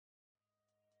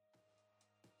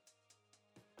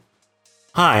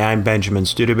Hi, I'm Benjamin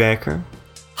Studebaker.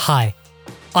 Hi,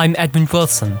 I'm Edmund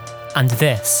Wilson, and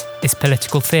this is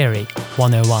Political Theory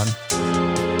 101.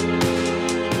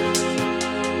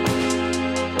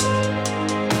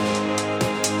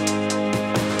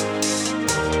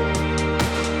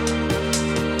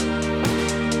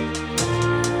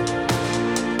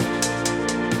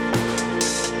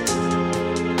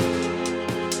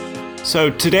 So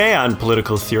today on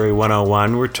Political Theory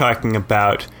 101, we're talking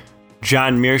about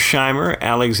John Mearsheimer,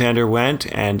 Alexander Wendt,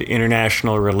 and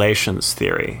international relations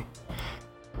theory.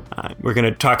 We're going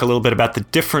to talk a little bit about the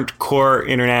different core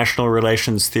international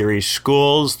relations theory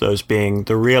schools, those being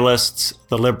the realists,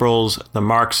 the liberals, the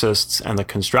Marxists, and the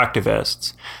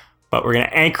constructivists. But we're going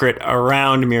to anchor it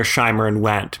around Mearsheimer and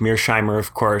Wendt. Mearsheimer,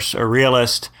 of course, a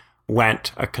realist,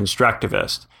 Wendt, a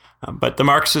constructivist. But the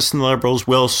Marxists and the liberals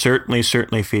will certainly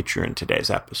feature in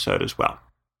today's episode as well.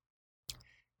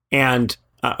 And,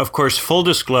 of course, full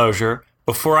disclosure,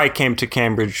 before I came to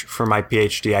Cambridge for my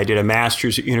PhD, I did a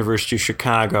master's at University of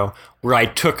Chicago where I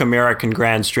took American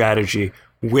Grand Strategy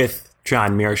with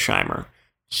John Mearsheimer.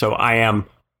 So I am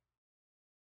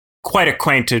quite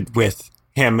acquainted with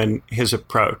him and his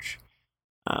approach.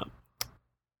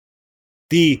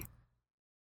 In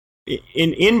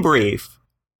brief,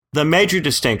 the major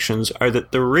distinctions are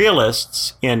that the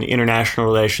realists in international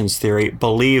relations theory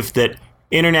believe that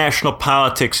international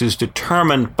politics is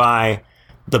determined by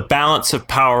the balance of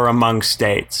power among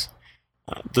states.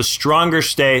 The stronger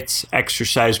states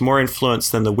exercise more influence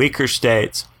than the weaker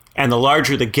states, and the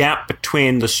larger the gap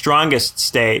between the strongest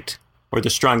state or the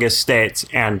strongest states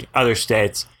and other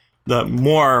states, the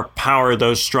more power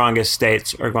those strongest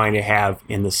states are going to have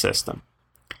in the system.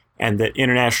 And that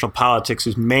international politics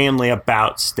is mainly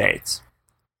about states.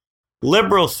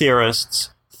 Liberal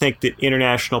theorists think that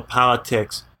international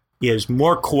politics is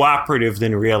more cooperative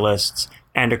than realists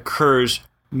and occurs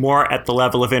more at the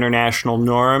level of international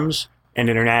norms and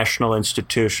international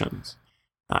institutions.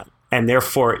 And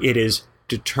therefore, it is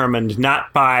determined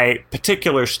not by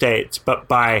particular states, but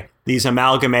by these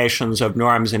amalgamations of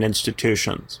norms and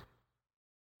institutions.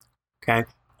 Okay?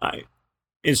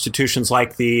 Institutions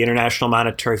like the International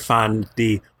Monetary Fund,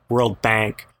 the World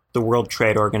Bank, the World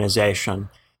Trade Organization,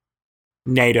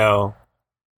 NATO,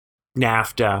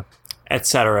 NAFTA,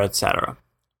 etc., etc.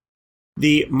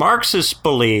 The Marxists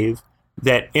believe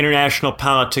that international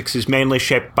politics is mainly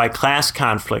shaped by class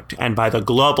conflict and by the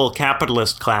global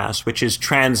capitalist class, which is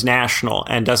transnational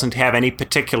and doesn't have any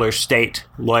particular state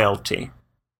loyalty.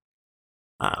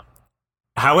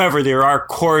 However, there are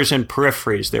cores and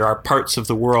peripheries. There are parts of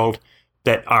the world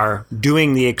that are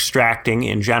doing the extracting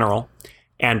in general,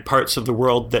 and parts of the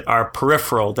world that are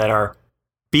peripheral, that are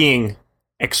being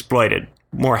exploited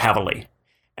more heavily,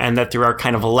 and that there are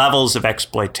kind of levels of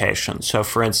exploitation. So,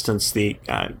 for instance, the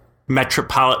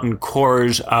metropolitan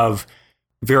cores of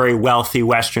very wealthy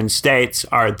Western states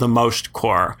are the most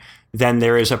core. Then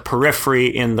there is a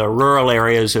periphery in the rural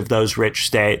areas of those rich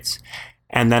states,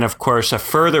 and then, of course, a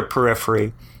further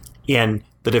periphery in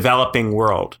the developing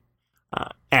world.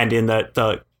 And in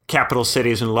the capital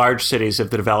cities and large cities of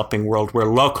the developing world where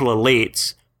local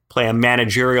elites play a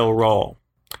managerial role.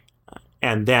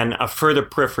 And then a further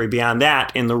periphery beyond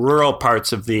that in the rural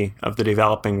parts of the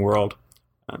developing world,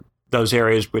 those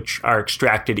areas which are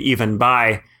extracted even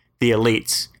by the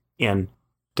elites in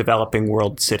developing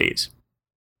world cities.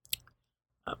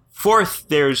 Fourth,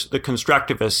 there's the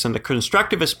constructivists, and the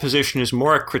constructivist position is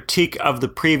more a critique of the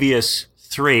previous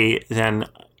three than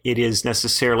it is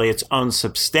necessarily its own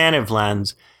substantive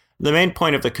lens. The main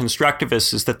point of the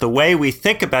constructivists is that the way we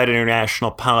think about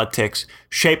international politics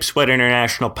shapes what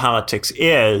international politics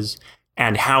is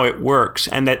and how it works,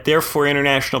 and that therefore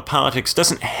international politics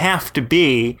doesn't have to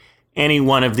be any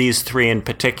one of these three in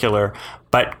particular,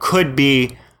 but could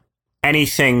be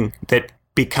anything that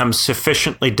becomes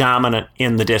sufficiently dominant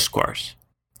in the discourse.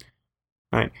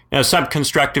 Right. Now, some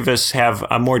constructivists have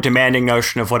a more demanding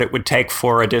notion of what it would take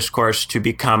for a discourse to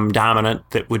become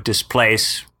dominant that would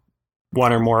displace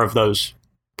one or more of those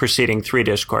preceding three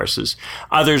discourses.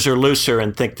 Others are looser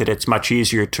and think that it's much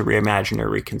easier to reimagine or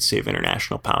reconceive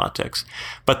international politics.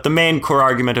 But the main core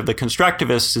argument of the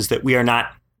constructivists is that we are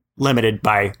not limited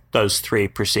by those three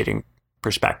preceding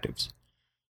perspectives.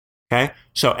 Okay?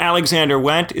 So Alexander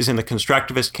Wendt is in the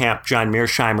constructivist camp, John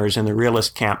Mearsheimer is in the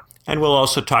realist camp, and we'll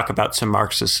also talk about some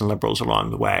Marxists and liberals along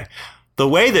the way. The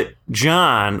way that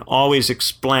John always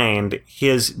explained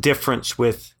his difference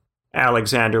with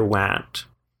Alexander Wendt,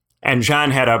 and John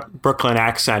had a Brooklyn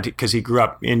accent because he grew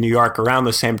up in New York around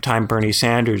the same time Bernie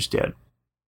Sanders did.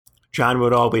 John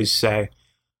would always say,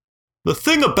 "The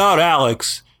thing about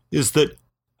Alex is that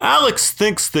Alex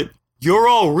thinks that you're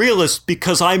all realists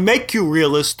because I make you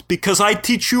realist because I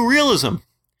teach you realism.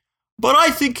 But I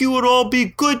think you would all be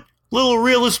good little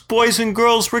realist boys and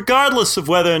girls regardless of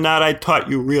whether or not I taught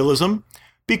you realism,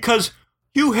 because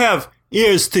you have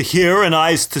ears to hear and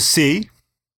eyes to see.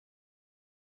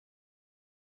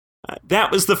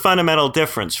 That was the fundamental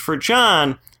difference. For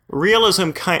John,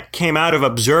 realism came out of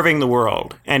observing the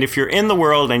world. And if you're in the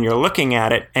world and you're looking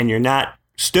at it and you're not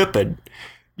stupid,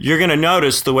 you're going to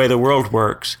notice the way the world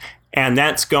works. And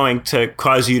that's going to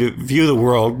cause you to view the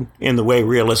world in the way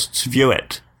realists view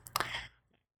it.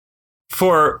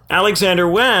 For Alexander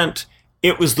Wendt,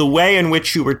 it was the way in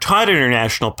which you were taught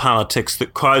international politics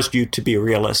that caused you to be a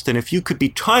realist. And if you could be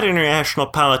taught international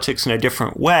politics in a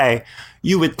different way,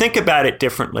 you would think about it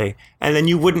differently. And then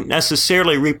you wouldn't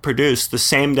necessarily reproduce the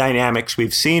same dynamics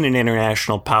we've seen in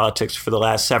international politics for the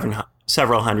last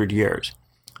several hundred years.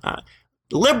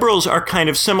 Liberals are kind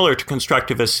of similar to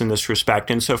constructivists in this respect,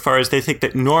 insofar as they think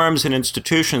that norms and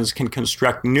institutions can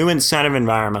construct new incentive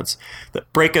environments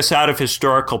that break us out of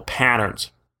historical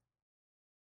patterns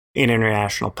in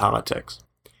international politics.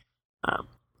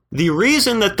 The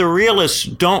reason that the realists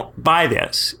don't buy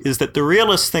this is that the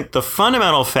realists think the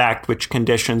fundamental fact which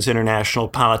conditions international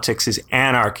politics is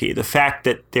anarchy, the fact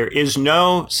that there is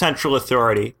no central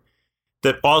authority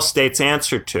that all states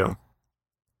answer to.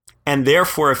 And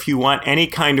therefore, if you want any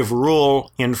kind of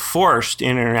rule enforced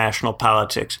in international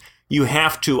politics, you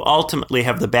have to ultimately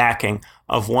have the backing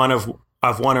of one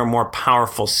or more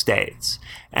powerful states.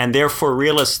 And therefore,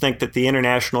 realists think that the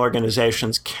international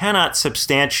organizations cannot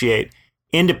substantiate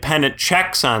independent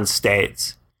checks on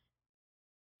states,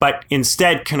 but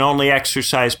instead can only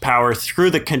exercise power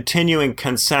through the continuing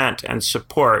consent and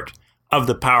support of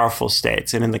the powerful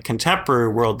states. And in the contemporary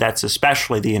world, that's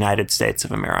especially the United States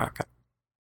of America.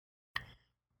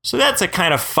 So that's a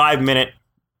kind of 5-minute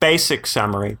basic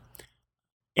summary.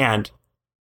 And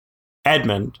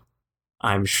Edmund,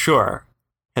 I'm sure,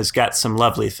 has got some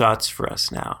lovely thoughts for us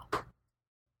now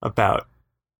about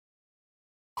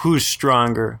who's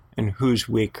stronger and who's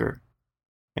weaker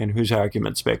and whose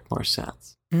arguments make more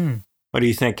sense. What do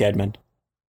you think, Edmund?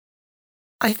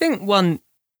 I think one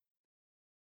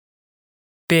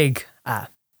big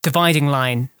dividing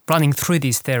line running through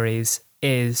these theories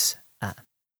is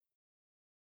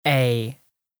a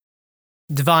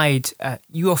divide.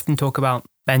 You often talk about,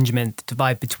 Benjamin, the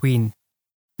divide between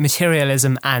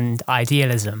materialism and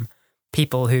idealism,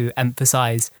 people who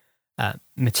emphasize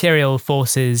material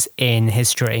forces in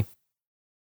history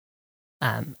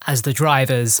as the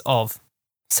drivers of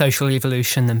social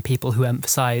evolution, and people who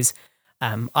emphasize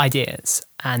ideas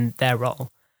and their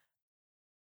role.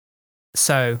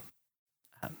 So,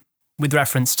 with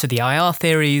reference to the IR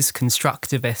theories,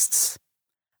 constructivists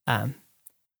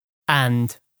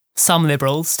and some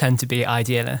liberals tend to be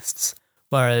idealists,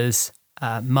 whereas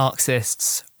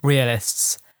Marxists,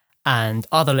 realists, and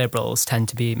other liberals tend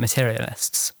to be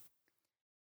materialists.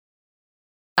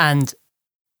 And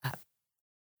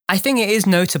I think it is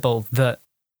notable that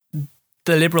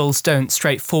the liberals don't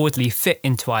straightforwardly fit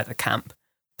into either camp,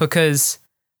 because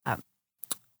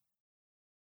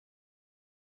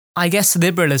I guess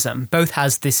liberalism both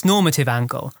has this normative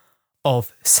angle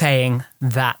of saying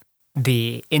that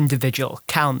the individual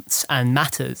counts and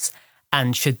matters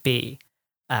and should be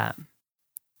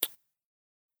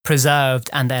preserved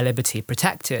and their liberty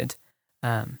protected,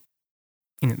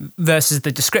 versus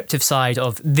the descriptive side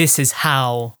of this is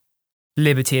how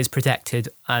liberty is protected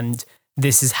and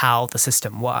this is how the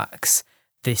system works.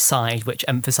 The side which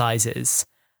emphasizes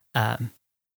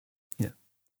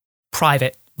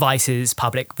private vices,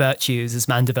 public virtues, as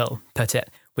Mandeville put it,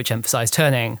 which emphasize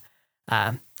turning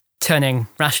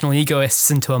rational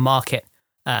egoists into a market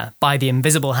by the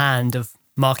invisible hand of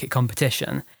market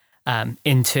competition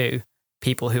into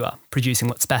people who are producing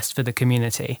what's best for the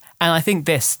community. And I think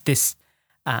this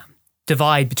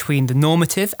divide between the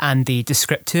normative and the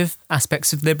descriptive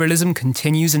aspects of liberalism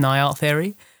continues in IR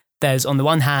theory. There's, on the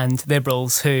one hand,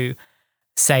 liberals who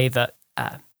say that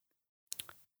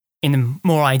in a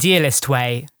more idealist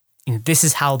way, this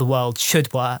is how the world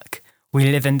should work.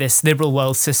 We live in this liberal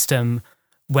world system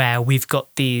where we've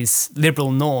got these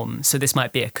liberal norms. So this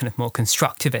might be a kind of more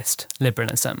constructivist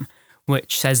liberalism,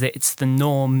 which says that it's the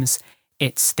norms,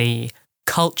 it's the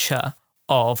culture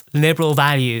of liberal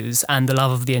values and the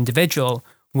love of the individual,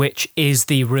 which is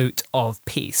the root of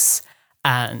peace.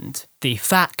 And the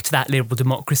fact that liberal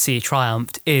democracy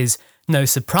triumphed is no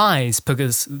surprise,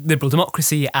 because liberal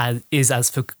democracy is, as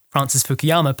Francis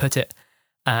Fukuyama put it,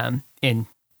 after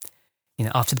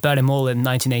the Berlin Wall in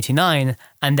 1989,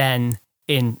 and then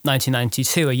in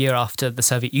 1992, a year after the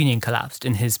Soviet Union collapsed,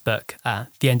 in his book,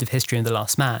 The End of History and the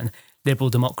Last Man, liberal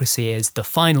democracy is the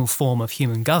final form of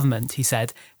human government, he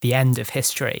said, the end of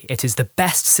history. It is the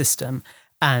best system,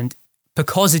 and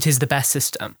because it is the best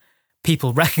system,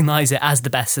 people recognise it as the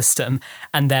best system,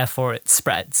 and therefore it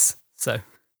spreads. So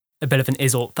a bit of an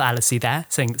is-ought fallacy there,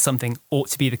 saying that something ought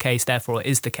to be the case, therefore it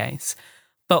is the case.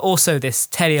 But also this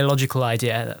teleological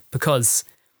idea that because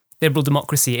liberal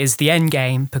democracy is the end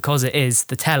game, because it is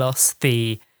the telos,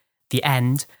 the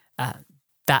end,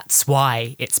 that's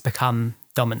why it's become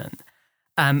dominant.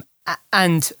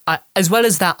 As well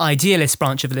as that idealist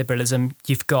branch of liberalism,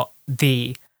 you've got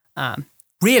the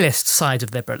realist side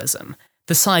of liberalism,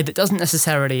 the side that doesn't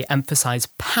necessarily emphasise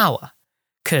power,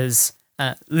 because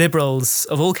liberals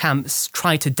of all camps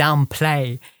try to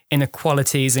downplay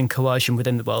inequalities and coercion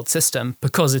within the world system,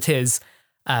 because it is,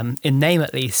 in name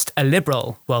at least, a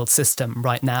liberal world system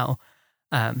right now,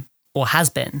 or has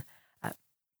been.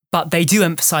 But they do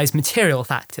emphasise material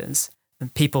factors.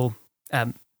 And people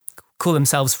call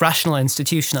themselves rational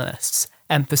institutionalists,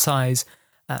 emphasise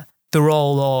the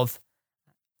role of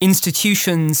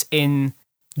institutions in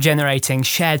generating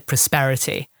shared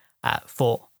prosperity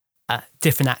for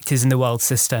different actors in the world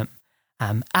system.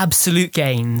 Absolute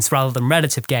gains rather than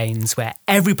relative gains where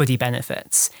everybody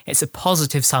benefits. It's a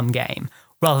positive sum game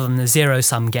rather than a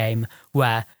zero-sum game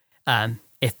where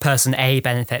if person A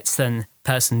benefits, then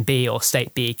person B or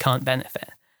state B can't benefit.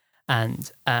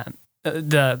 And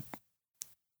the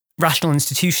rational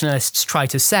institutionalists try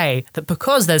to say that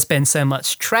because there's been so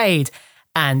much trade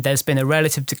and there's been a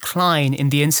relative decline in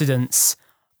the incidence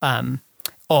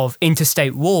of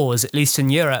interstate wars, at least in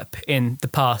Europe, in the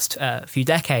past few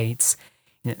decades,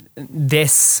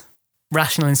 this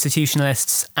rational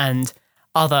institutionalists and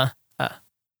other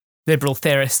liberal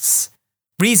theorists'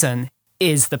 reason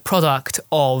is the product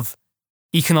of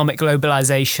economic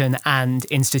globalization and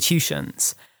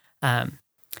institutions.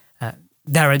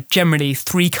 There are generally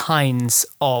three kinds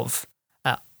of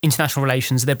international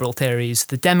relations liberal theories.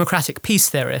 The democratic peace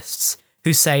theorists,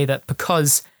 who say that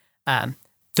because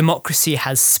democracy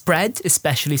has spread,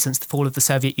 especially since the fall of the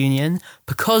Soviet Union,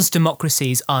 because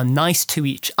democracies are nice to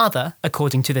each other,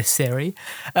 according to this theory,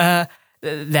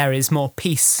 there is more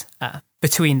peace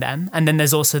between them. And then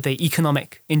there's also the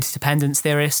economic interdependence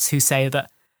theorists who say that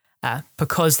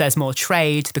because there's more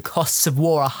trade, the costs of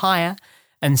war are higher,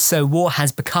 and so war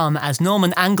has become, as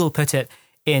Norman Angell put it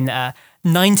in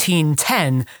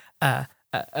 1910,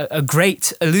 a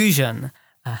great illusion.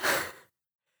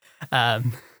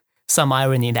 Some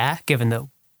irony there, given that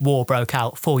war broke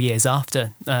out 4 years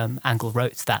after Angell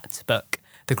wrote that book,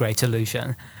 The Great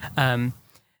Illusion. But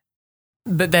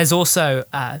there's also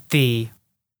the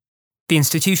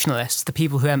institutionalists, the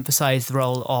people who emphasise the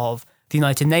role of the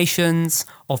United Nations,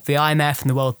 of the IMF and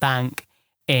the World Bank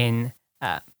in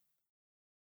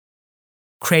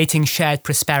creating shared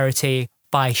prosperity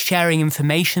by sharing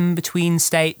information between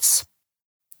states,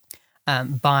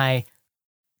 by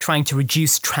trying to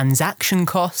reduce transaction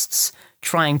costs,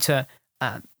 trying to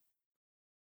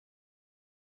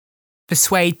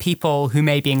persuade people who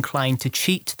may be inclined to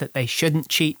cheat that they shouldn't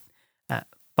cheat,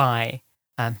 by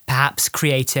perhaps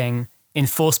creating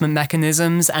enforcement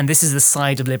mechanisms. And this is the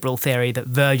side of liberal theory that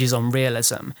verges on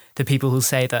realism, the people who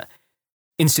say that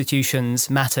institutions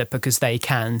matter because they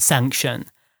can sanction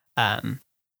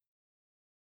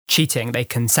cheating, they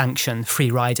can sanction free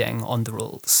riding on the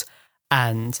rules.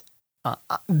 And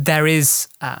there is,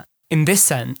 in this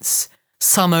sense,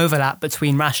 some overlap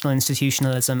between rational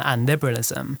institutionalism and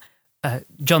liberalism.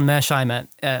 John Mearsheimer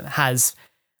has,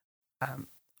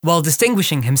 while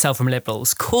distinguishing himself from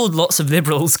liberals, called lots of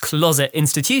liberals closet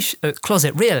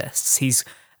realists. He's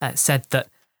said that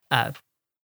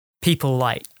people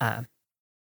like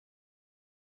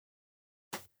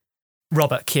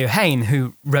Robert Keohane,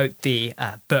 who wrote the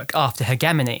book After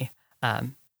Hegemony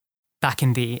back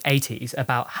in the 80s,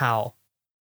 about how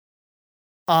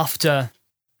after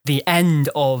the end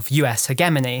of US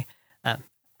hegemony,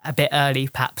 a bit early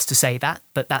perhaps to say that,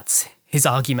 but that's his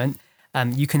argument,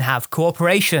 you can have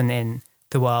cooperation in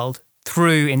the world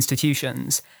through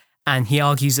institutions. And he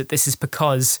argues that this is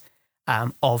because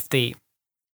of the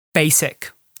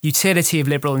basic utility of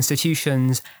liberal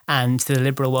institutions and the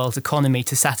liberal world economy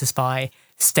to satisfy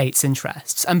states'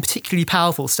 interests, and particularly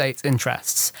powerful states'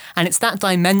 interests. And it's that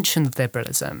dimension of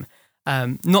liberalism,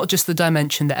 not just the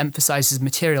dimension that emphasises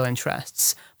material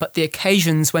interests, but the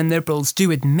occasions when liberals do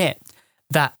admit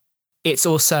that it's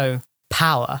also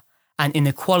power and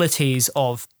inequalities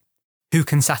of who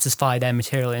can satisfy their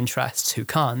material interests, who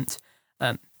can't,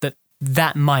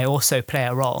 that might also play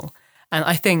a role. And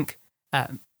I think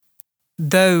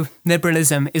though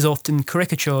liberalism is often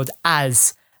caricatured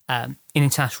as, in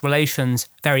international relations,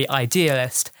 very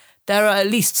idealist, there are at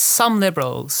least some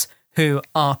liberals who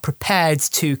are prepared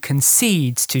to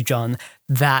concede to John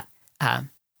that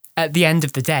at the end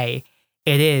of the day,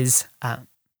 it is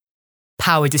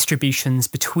power distributions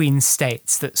between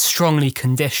states that strongly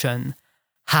condition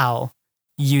how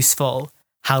useful,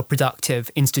 how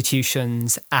productive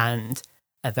institutions and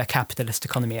the capitalist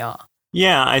economy are.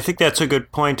 Yeah, I think that's a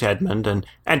good point, Edmund.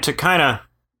 And to kind of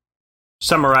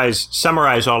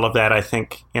summarize all of that, I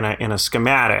think in a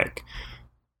schematic,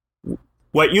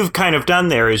 what you've kind of done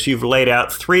there is you've laid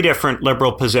out three different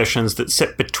liberal positions that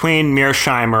sit between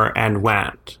Mearsheimer and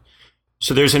Wendt.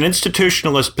 So there's an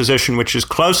institutionalist position which is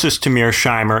closest to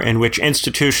Mearsheimer, in which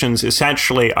institutions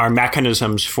essentially are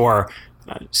mechanisms for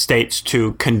states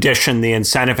to condition the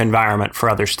incentive environment for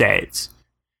other states.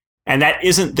 And that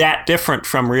isn't that different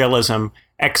from realism,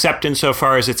 except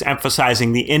insofar as it's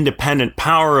emphasizing the independent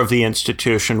power of the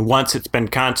institution once it's been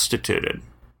constituted,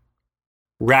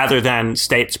 rather than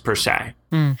states per se.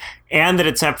 And that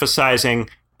it's emphasizing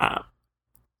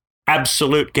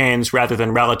absolute gains rather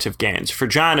than relative gains. For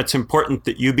John, it's important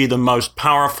that you be the most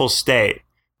powerful state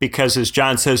because, as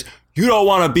John says, you don't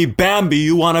want to be Bambi,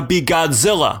 you want to be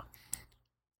Godzilla.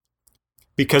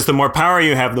 Because the more power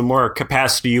you have, the more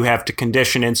capacity you have to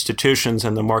condition institutions,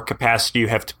 and the more capacity you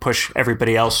have to push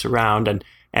everybody else around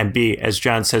and be, as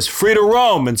John says, free to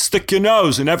roam and stick your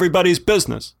nose in everybody's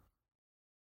business.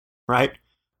 Right?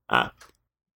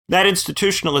 That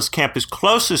institutionalist camp is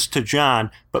closest to John,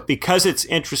 but because it's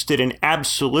interested in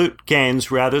absolute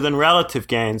gains rather than relative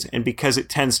gains, and because it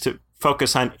tends to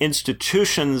focus on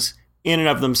institutions in and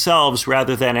of themselves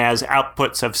rather than as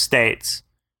outputs of states,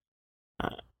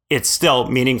 it's still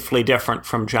meaningfully different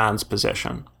from John's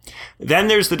position. Then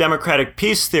there's the democratic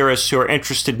peace theorists who are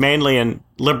interested mainly in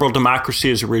liberal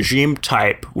democracy as a regime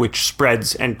type, which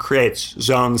spreads and creates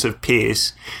zones of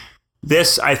peace.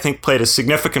 This, I think, played a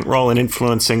significant role in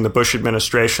influencing the Bush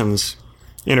administration's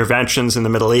interventions in the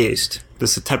Middle East.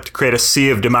 This attempt to create a sea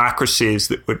of democracies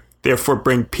that would therefore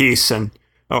bring peace and,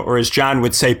 or as John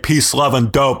would say, peace, love,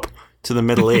 and dope to the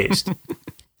Middle East.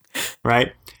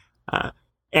 Right?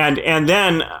 And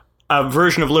then a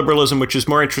version of liberalism which is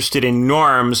more interested in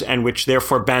norms and which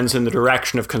therefore bends in the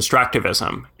direction of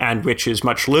constructivism, and which is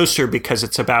much looser because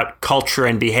it's about culture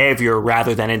and behavior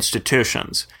rather than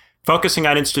institutions. Focusing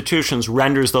on institutions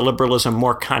renders the liberalism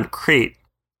more concrete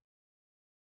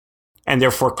and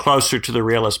therefore closer to the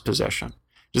realist position.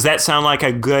 Does that sound like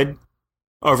a good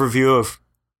overview of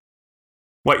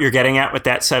what you're getting at with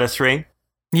that set of three?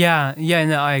 Yeah,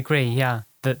 no, I agree. Yeah,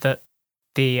 the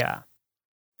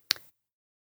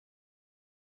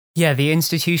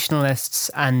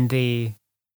institutionalists and the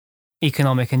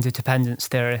economic interdependence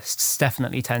theorists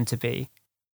definitely tend to be,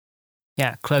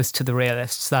 close to the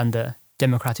realists than the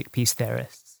democratic peace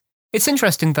theorists. It's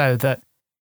interesting, though, that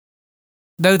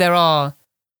though there are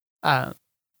the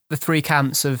three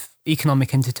camps of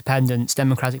economic interdependence,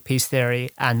 democratic peace theory,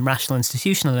 and rational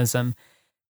institutionalism,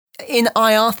 in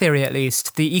IR theory at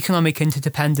least, the economic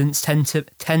interdependence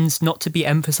tends not to be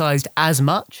emphasized as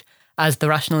much as the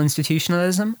rational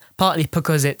institutionalism, partly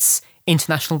because it's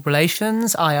international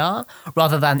relations, IR,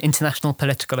 rather than international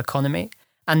political economy.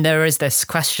 And there is this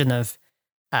question of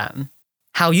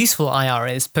how useful IR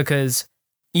is, because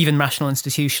even rational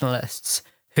institutionalists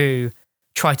who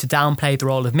try to downplay the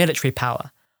role of military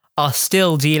power are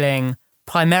still dealing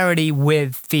primarily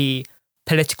with the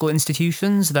political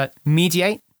institutions that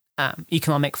mediate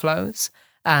economic flows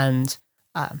and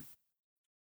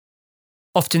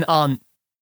often aren't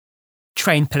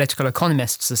trained political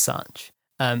economists as such.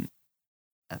 But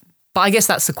I guess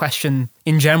that's the question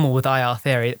in general with IR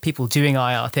theory, that people doing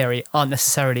IR theory aren't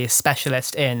necessarily a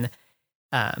specialist in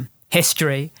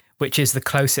history, which is the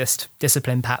closest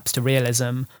discipline perhaps to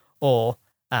realism, or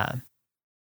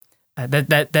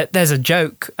there's a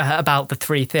joke about the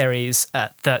three theories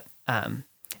that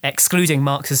excluding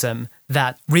Marxism,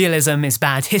 that realism is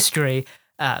bad history,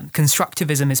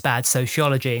 constructivism is bad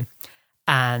sociology,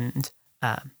 and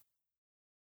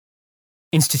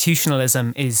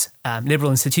institutionalism is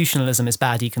liberal institutionalism is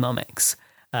bad economics.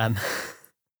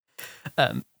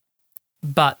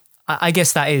 But I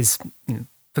guess that is,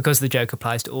 because the joke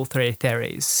applies to all three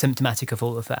theories, symptomatic of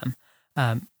all of them.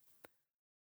 But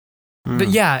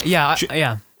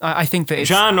I think that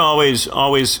John always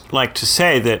liked to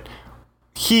say that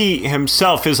he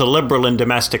himself is a liberal in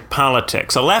domestic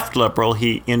politics. A left liberal,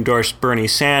 he endorsed Bernie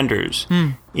Sanders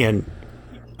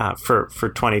for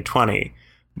 2020.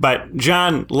 But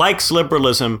John likes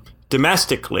liberalism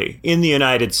domestically in the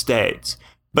United States,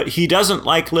 but he doesn't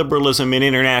like liberalism in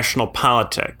international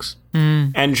politics.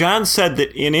 And John said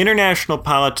that in international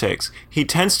politics, he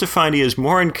tends to find he has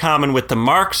more in common with the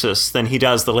Marxists than he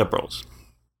does the liberals.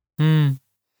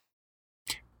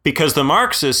 Because the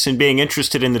Marxists, in being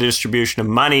interested in the distribution of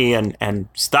money and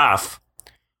stuff,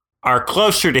 are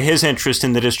closer to his interest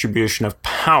in the distribution of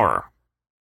power.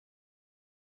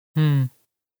 And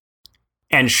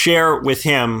share with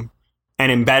him an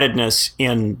embeddedness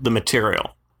in the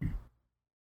material.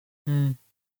 And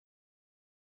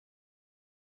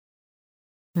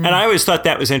I always thought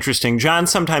that was interesting. John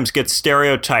sometimes gets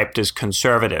stereotyped as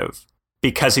conservative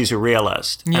because he's a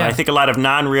realist. Yeah. And I think a lot of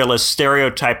non-realists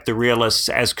stereotype the realists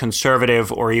as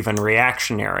conservative or even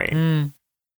reactionary.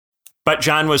 But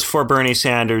John was for Bernie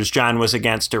Sanders. John was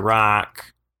against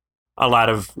Iraq. A lot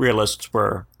of realists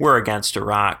were against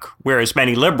Iraq, whereas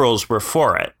many liberals were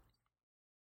for it.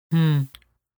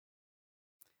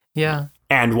 Yeah.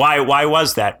 And why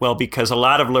was that? Well, because a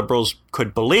lot of liberals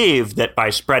could believe that by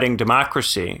spreading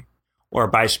democracy or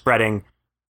by spreading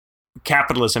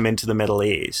capitalism into the Middle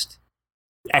East,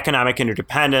 economic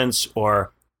interdependence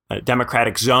or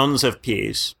democratic zones of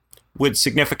peace would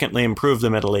significantly improve the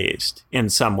Middle East in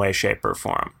some way, shape, or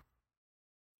form.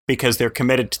 Because they're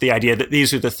committed to the idea that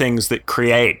these are the things that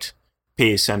create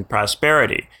peace and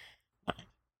prosperity.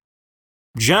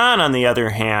 John, on the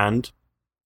other hand,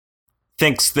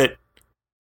 thinks that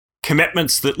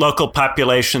commitments that local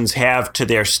populations have to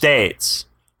their states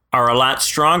are a lot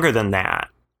stronger than that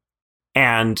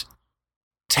and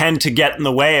tend to get in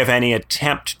the way of any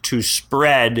attempt to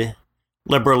spread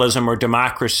liberalism or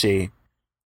democracy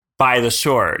by the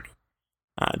sword.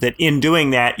 That in doing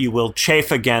that, you will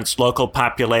chafe against local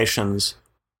populations'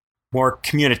 more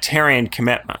communitarian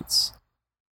commitments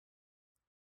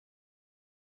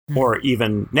or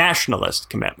even nationalist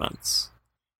commitments.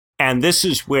 And this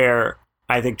is where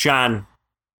I think John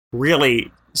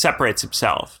really separates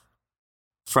himself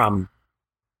from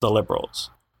the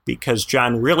liberals, because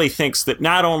John really thinks that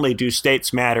not only do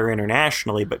states matter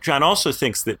internationally, but John also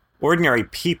thinks that ordinary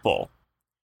people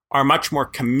are much more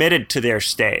committed to their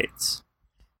states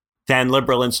than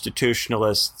liberal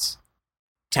institutionalists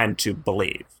tend to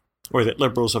believe, or that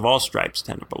liberals of all stripes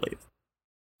tend to believe.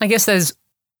 I guess there's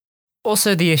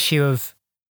also the issue of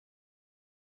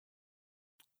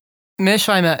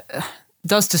Mearsheimer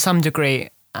does to some degree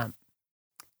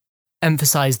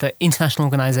emphasize that international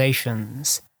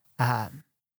organizations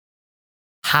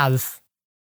have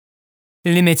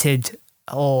limited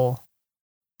or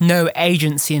no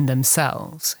agency in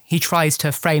themselves. He tries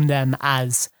to frame them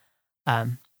as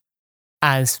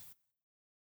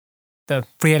the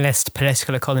realist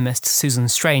political economist Susan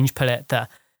Strange put it, that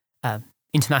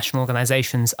international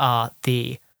organizations are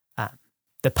the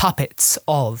puppets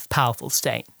of powerful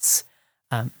states.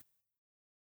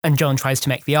 And John tries to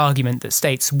make the argument that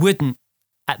states wouldn't,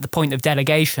 at the point of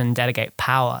delegation, delegate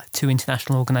power to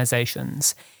international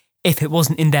organizations if it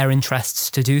wasn't in their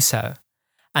interests to do so.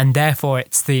 And therefore,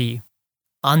 it's the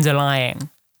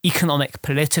underlying economic,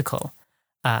 political,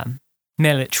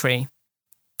 military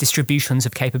distributions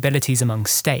of capabilities among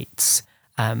states,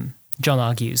 John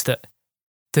argues, that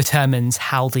determines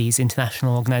how these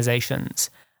international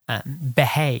organizations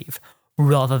behave,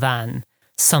 rather than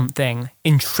something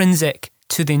intrinsic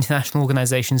to the international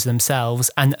organizations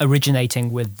themselves and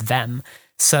originating with them.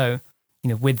 So,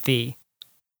 with the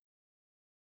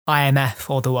IMF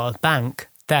or the World Bank,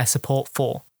 their support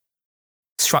for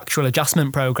structural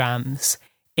adjustment programs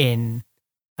in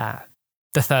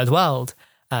the third world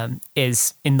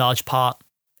is in large part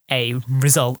a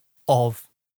result of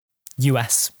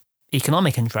US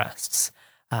economic interests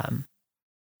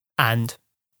and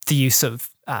the use of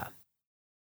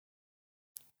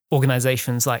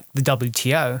organizations like the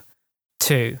WTO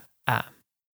to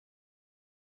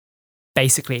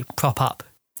basically prop up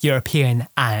European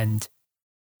and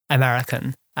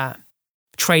American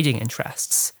trading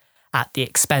interests at the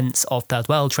expense of third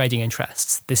world trading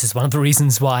interests. This is one of the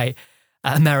reasons why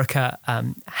America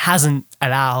hasn't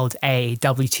allowed a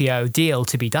WTO deal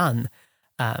to be done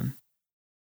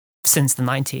since the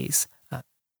 90s.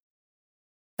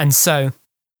 And so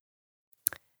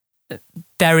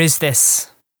there is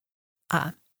this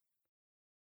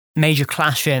major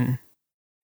clash in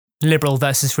liberal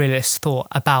versus realist thought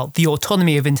about the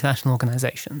autonomy of international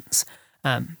organizations.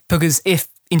 Because if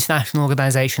international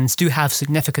organizations do have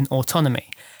significant autonomy,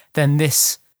 then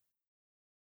this,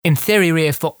 in theory,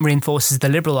 reinforces the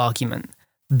liberal argument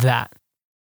that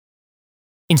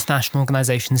international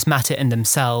organizations matter in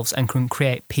themselves and can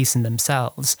create peace in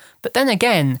themselves. But then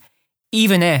again,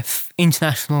 even if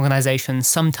international organizations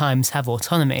sometimes have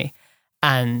autonomy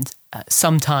and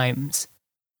sometimes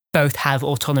both have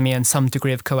autonomy and some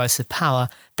degree of coercive power,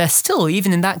 there still,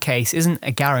 even in that case, isn't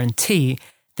a guarantee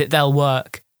that they'll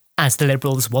work as the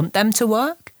liberals want them to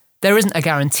work. There isn't a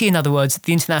guarantee, in other words, that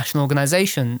the international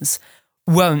organisations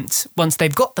won't, once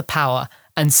they've got the power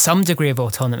and some degree of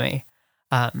autonomy,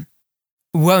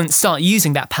 won't start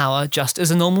using that power just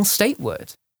as a normal state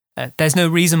would. There's no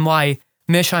reason why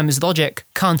Mearsheimer's logic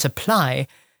can't apply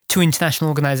to international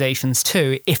organisations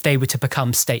too if they were to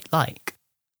become state-like.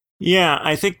 Yeah,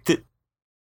 I think that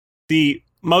the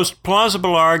most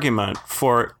plausible argument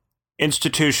for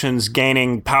institutions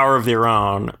gaining power of their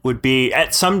own would be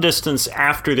at some distance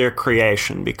after their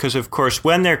creation, because, of course,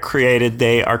 when they're created,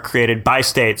 they are created by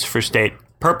states for state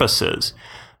purposes.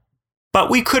 But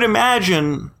we could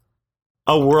imagine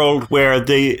a world where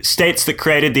the states that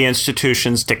created the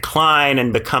institutions decline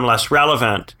and become less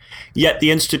relevant, yet the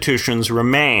institutions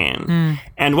remain.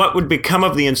 And what would become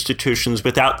of the institutions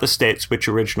without the states which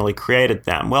originally created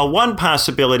them? Well, one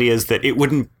possibility is that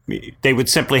they would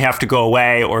simply have to go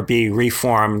away or be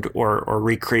reformed or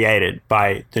recreated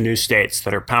by the new states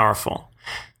that are powerful.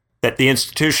 That the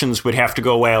institutions would have to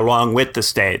go away along with the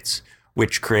states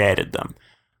which created them.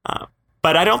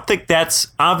 But I don't think that's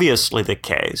obviously the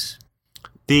case.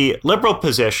 The liberal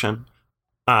position,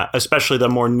 especially the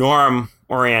more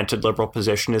norm-oriented liberal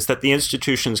position, is that the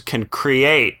institutions can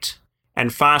create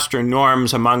and foster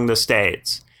norms among the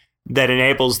states that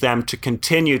enables them to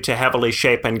continue to heavily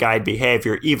shape and guide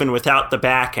behavior, even without the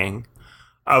backing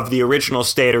of the original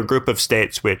state or group of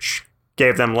states which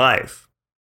gave them life.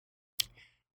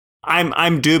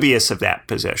 I'm dubious of that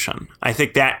position. I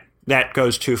think that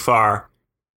goes too far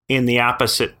in the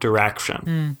opposite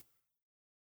direction.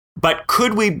 But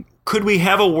could we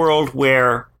have a world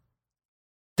where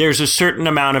there's a certain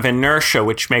amount of inertia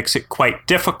which makes it quite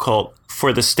difficult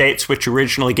for the states which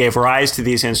originally gave rise to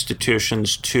these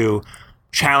institutions to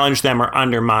challenge them or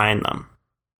undermine them?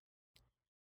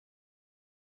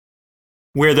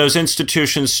 Where those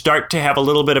institutions start to have a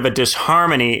little bit of a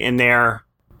disharmony in their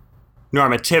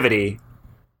normativity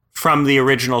from the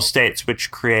original states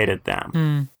which created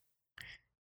them.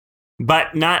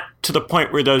 But not to the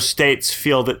point where those states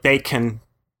feel that they can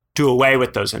do away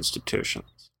with those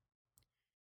institutions.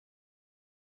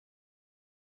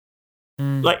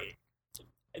 Like,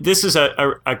 this is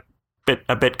a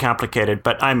bit complicated,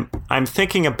 but I'm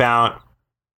thinking about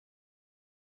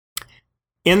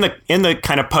in the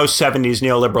kind of post-70s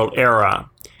neoliberal era,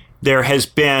 there has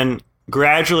been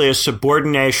gradually a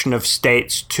subordination of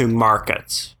states to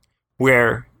markets,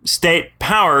 where state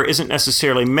power isn't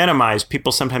necessarily minimized.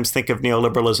 People sometimes think of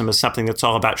neoliberalism as something that's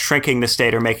all about shrinking the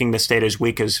state or making the state as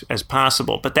weak as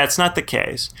possible, but that's not the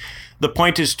case. The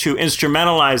point is to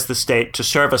instrumentalize the state to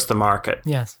service the market.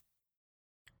 Yes.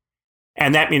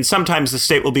 And that means sometimes the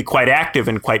state will be quite active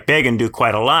and quite big and do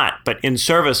quite a lot, but in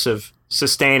service of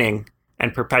sustaining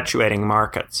and perpetuating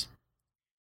markets.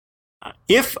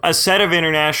 If a set of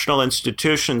international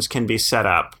institutions can be set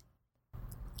up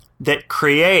that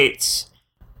creates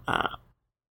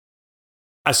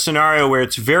a scenario where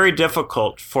it's very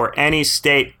difficult for any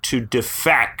state to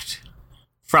defect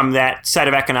from that set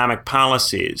of economic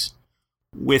policies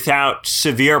without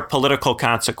severe political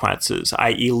consequences,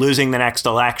 i.e. losing the next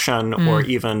election or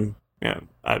even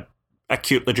an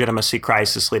acute legitimacy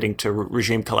crisis leading to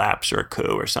regime collapse or a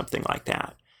coup or something like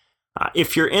that.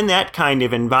 If you're in that kind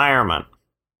of environment,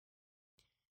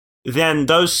 then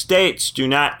those states do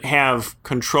not have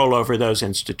control over those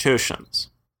institutions.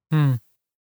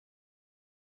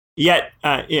 Yet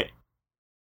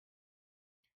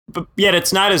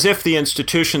it's not as if the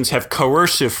institutions have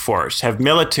coercive force, have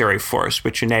military force,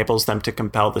 which enables them to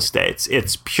compel the states.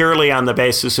 It's purely on the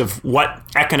basis of what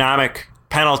economic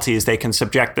penalties they can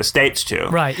subject the states to.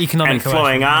 Right, economic and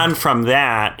flowing on from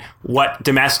that, what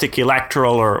domestic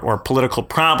electoral or political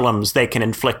problems they can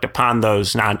inflict upon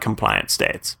those non-compliant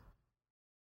states.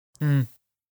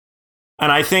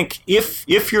 And I think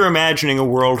if you're imagining a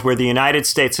world where the United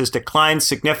States has declined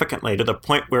significantly to the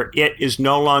point where it is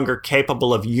no longer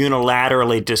capable of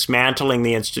unilaterally dismantling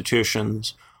the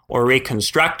institutions or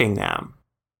reconstructing them,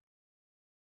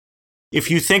 if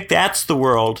you think that's the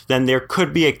world, then there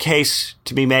could be a case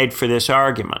to be made for this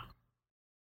argument.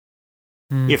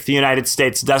 If the United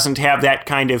States doesn't have that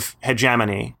kind of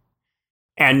hegemony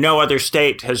and no other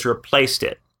state has replaced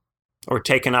it or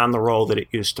taken on the role that it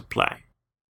used to play.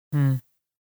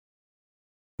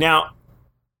 Now,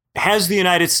 has the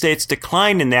United States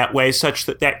declined in that way such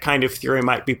that that kind of theory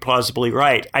might be plausibly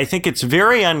right? I think it's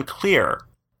very unclear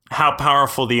how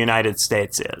powerful the United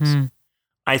States is.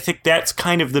 I think that's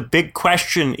kind of the big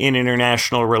question in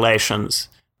international relations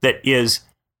that is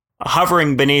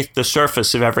hovering beneath the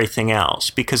surface of everything else.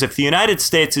 Because if the United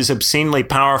States is obscenely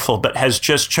powerful but has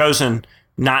just chosen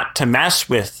not to mess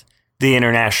with the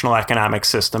international economic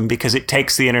system because it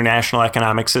takes the international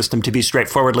economic system to be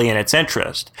straightforwardly in its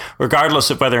interest,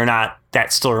 regardless of whether or not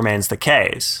that still remains the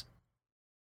case.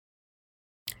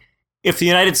 If the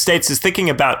United States is thinking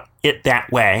about it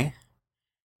that way,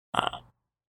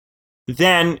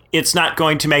 then it's not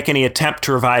going to make any attempt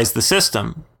to revise the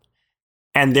system.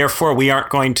 And therefore, we aren't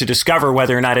going to discover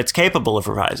whether or not it's capable of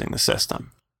revising the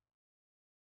system.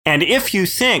 And if you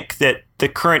think that the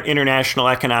current international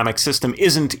economic system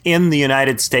isn't in the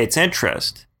United States'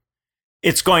 interest,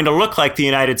 it's going to look like the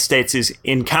United States is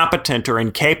incompetent or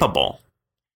incapable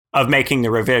of making the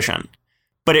revision.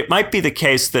 But it might be the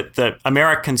case that the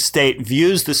American state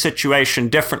views the situation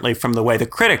differently from the way the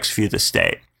critics view the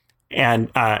state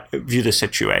and view the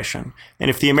situation. And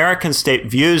if the American state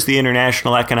views the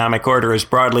international economic order as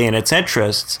broadly in its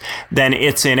interests, then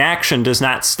its inaction does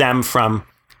not stem from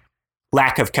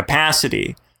lack of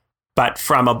capacity, but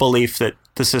from a belief that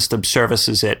the system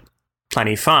services it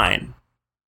plenty fine.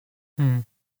 And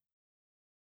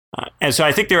so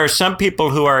I think there are some people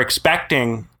who are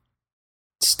expecting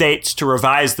states to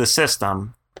revise the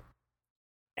system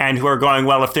and who are going,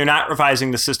 well, if they're not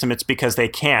revising the system, it's because they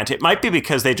can't. It might be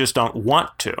because they just don't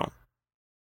want to,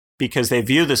 because they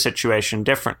view the situation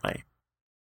differently.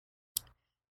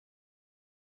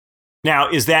 Now,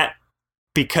 is that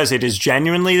because it is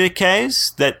genuinely the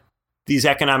case that these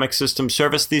economic systems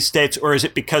service these states, or is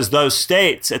it because those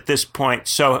states at this point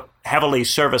so heavily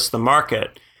service the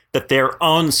market that their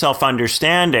own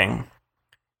self-understanding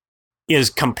is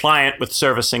compliant with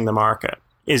servicing the market,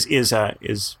 is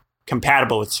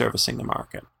compatible with servicing the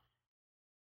market?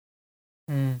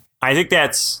 I think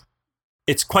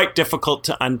it's quite difficult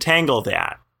to untangle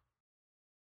that.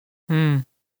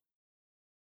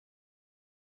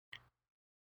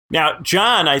 Now,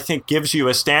 John, I think, gives you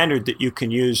a standard that you can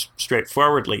use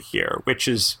straightforwardly here, which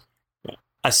is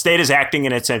a state is acting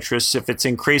in its interests if it's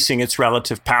increasing its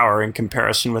relative power in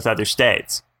comparison with other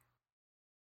states.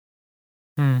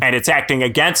 And it's acting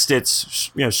against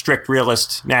its strict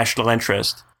realist national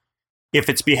interest if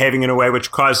it's behaving in a way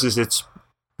which causes its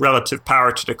relative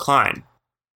power to decline.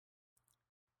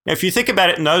 Now, if you think about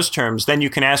it in those terms, then you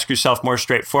can ask yourself more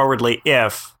straightforwardly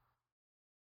if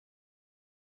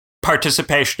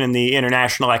participation in the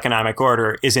international economic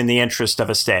order is in the interest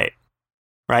of a state,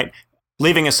 right?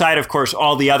 Leaving aside, of course,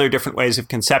 all the other different ways of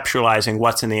conceptualizing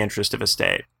what's in the interest of a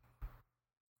state.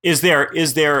 Is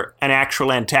there an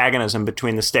actual antagonism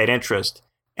between the state interest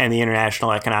and the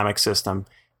international economic system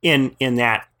in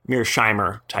that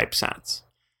Mearsheimer type sense?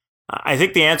 I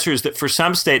think the answer is that for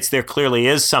some states, there clearly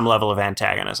is some level of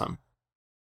antagonism.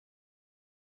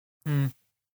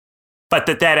 But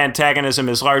that antagonism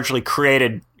is largely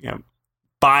created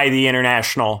by the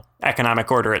international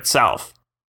economic order itself,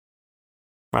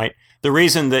 right? The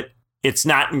reason that it's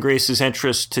not in Greece's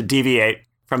interest to deviate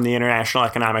from the international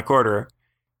economic order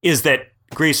is that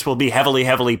Greece will be heavily,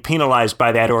 heavily penalized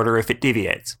by that order if it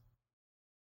deviates.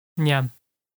 Yeah.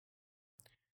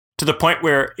 To the point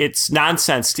where it's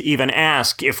nonsense to even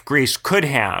ask if Greece could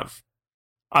have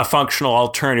a functional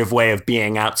alternative way of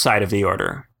being outside of the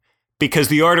order, because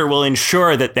the order will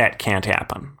ensure that that can't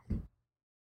happen.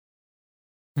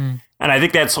 And I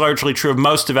think that's largely true of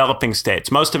most developing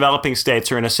states. Most developing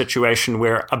states are in a situation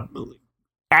where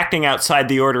acting outside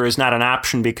the order is not an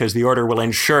option because the order will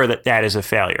ensure that that is a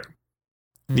failure.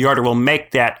 The order will make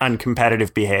that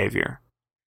uncompetitive behavior,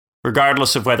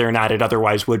 regardless of whether or not it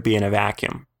otherwise would be in a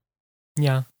vacuum.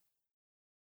 Yeah.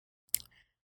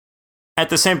 At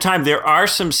the same time, there are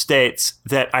some states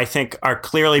that I think are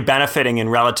clearly benefiting in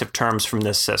relative terms from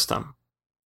this system,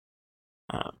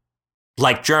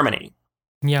 like Germany.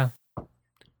 Yeah.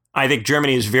 I think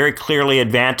Germany is very clearly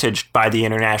advantaged by the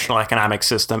international economic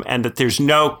system, and that there's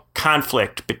no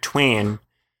conflict between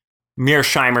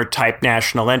Mearsheimer-type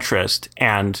national interest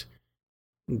and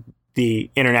the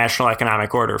international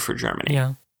economic order for Germany.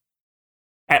 Yeah.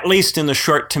 At least in the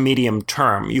short to medium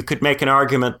term. You could make an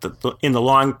argument that in the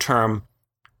long term,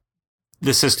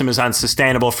 the system is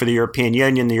unsustainable for the European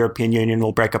Union. The European Union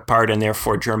will break apart, and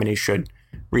therefore Germany should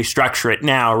restructure it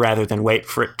now rather than wait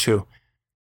for it to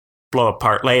blow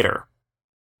apart later.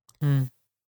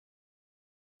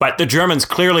 But the Germans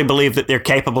clearly believe that they're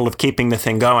capable of keeping the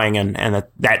thing going, and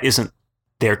that isn't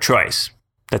their choice,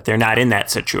 that they're not in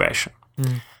that situation.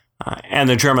 And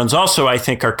the Germans also, I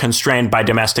think, are constrained by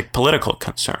domestic political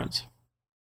concerns.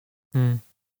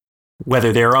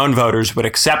 Whether their own voters would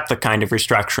accept the kind of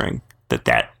restructuring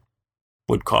that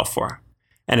would call for.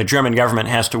 And a German government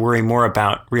has to worry more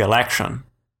about re-election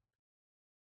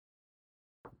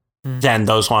than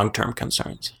those long-term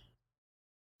concerns.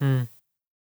 Mm.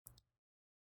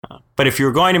 But if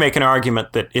you're going to make an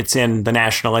argument that it's in the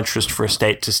national interest for a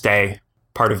state to stay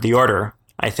part of the order,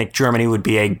 I think Germany would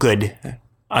be a good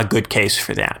case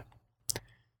for that.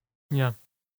 Yeah.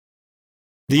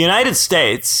 The United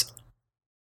States,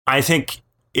 I think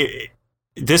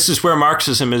this is where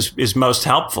Marxism is most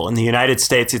helpful. In the United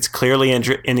States, it's clearly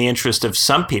in the interest of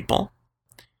some people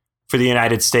for the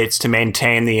United States to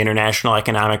maintain the international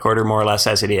economic order more or less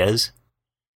as it is.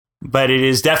 But it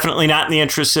is definitely not in the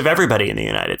interests of everybody in the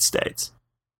United States.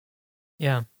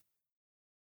 Yeah.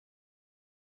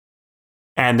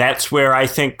 And that's where I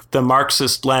think the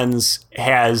Marxist lens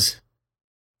has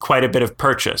quite a bit of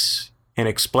purchase in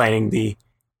explaining the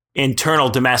internal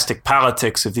domestic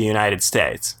politics of the United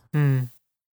States. Mm.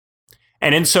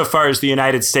 And insofar as the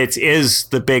United States is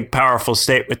the big, powerful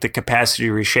state with the capacity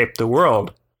to reshape the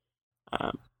world,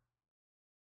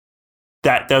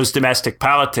 that those domestic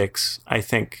politics, I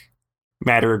think,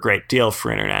 matter a great deal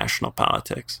for international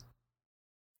politics.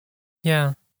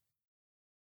 Yeah.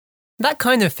 That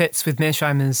kind of fits with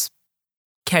Mearsheimer's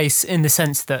case in the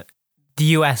sense that the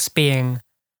US being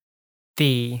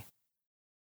the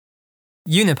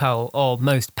unipole or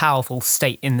most powerful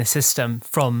state in the system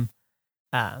from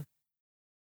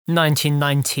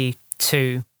 1990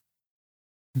 to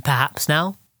perhaps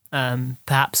now,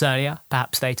 perhaps earlier,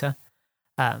 perhaps later,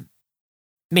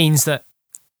 means that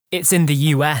it's in the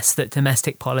US that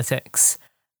domestic politics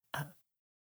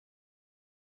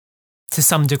to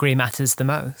some degree matters the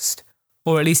most.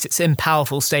 Or at least it's in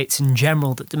powerful states in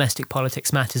general that domestic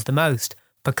politics matters the most,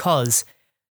 because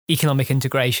economic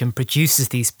integration produces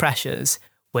these pressures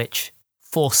which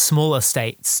force smaller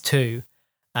states to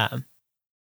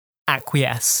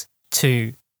acquiesce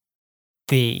to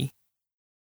the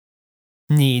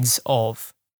needs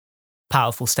of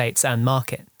powerful states and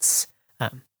markets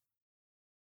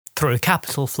through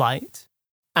capital flight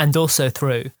and also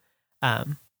through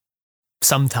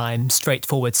sometimes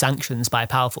straightforward sanctions by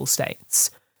powerful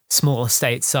states. Smaller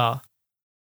states are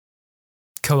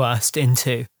coerced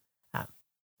into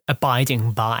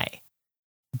abiding by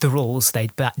the rules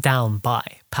laid down by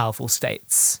powerful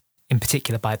states, in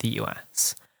particular by the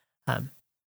US. And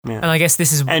I guess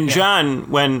this is... And John,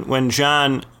 when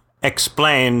John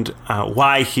explained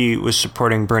why he was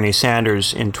supporting Bernie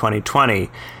Sanders in 2020,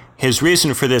 his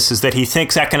reason for this is that he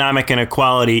thinks economic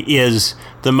inequality is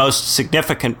the most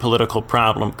significant political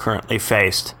problem currently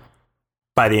faced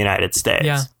by the United States.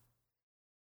 Yeah.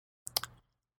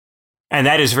 And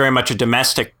that is very much a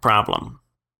domestic problem.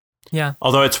 Yeah.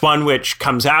 Although it's one which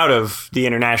comes out of the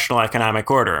international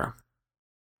economic order.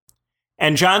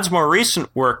 And John's more recent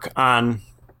work on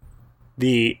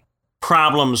the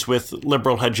problems with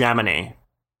liberal hegemony,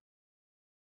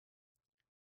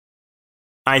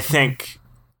 I think,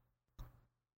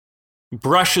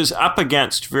 brushes up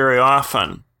against very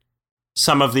often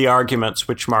some of the arguments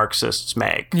which Marxists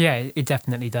make. Yeah, it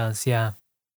definitely does. Yeah.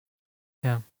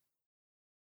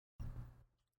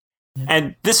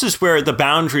 And this is where the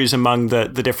boundaries among the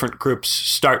different groups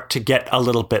start to get a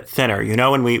little bit thinner. You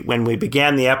know, when we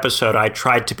began the episode, I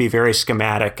tried to be very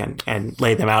schematic and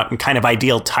lay them out in kind of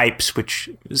ideal types, which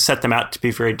set them out to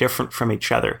be very different from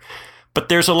each other. But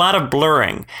there's a lot of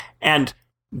blurring. And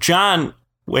John,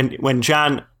 when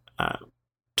John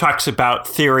talks about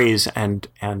theories and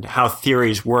how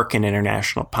theories work in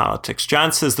international politics,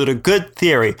 John says that a good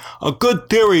theory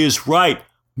is right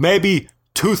maybe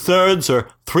 2/3 or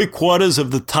 3/4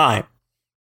 of the time.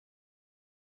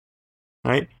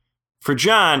 Right? For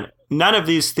John, none of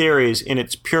these theories in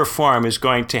its pure form is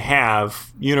going to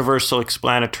have universal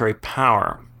explanatory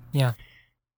power. Yeah.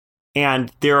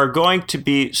 And there are going to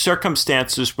be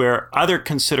circumstances where other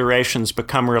considerations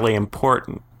become really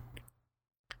important.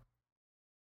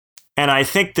 And I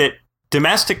think that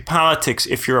domestic politics,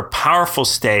 if you're a powerful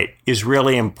state, is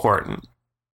really important.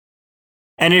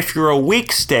 And if you're a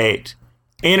weak state,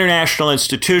 international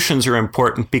institutions are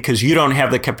important because you don't have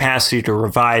the capacity to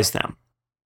revise them.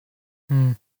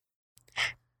 Mm.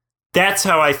 That's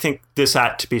how I think this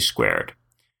ought to be squared.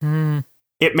 Mm.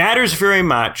 It matters very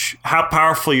much how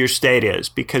powerful your state is,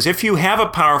 because if you have a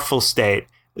powerful state,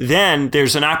 then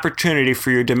there's an opportunity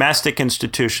for your domestic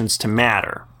institutions to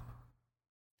matter.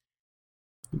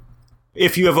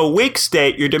 If you have a weak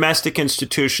state, your domestic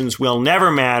institutions will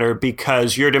never matter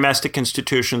because your domestic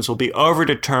institutions will be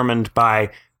overdetermined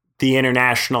by the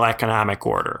international economic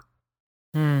order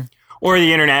or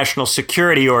the international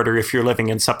security order if you're living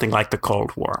in something like the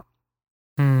Cold War.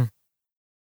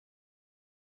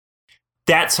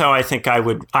 That's how I think I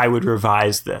would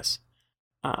revise this.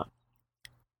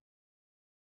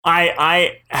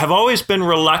 I have always been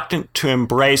reluctant to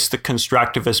embrace the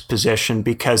constructivist position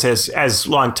because, as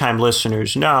longtime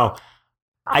listeners know,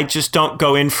 I just don't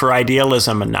go in for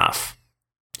idealism enough.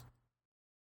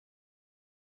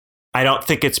 I don't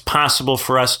think it's possible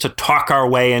for us to talk our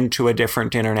way into a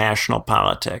different international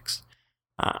politics.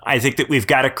 I think that we've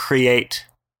got to create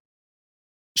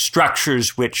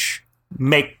structures which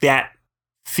make that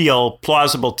feel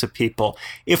plausible to people,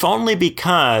 if only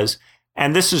because,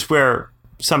 and this is where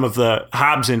some of the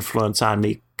Hobbes influence on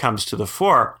me comes to the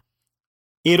fore,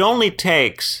 it only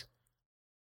takes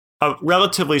a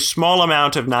relatively small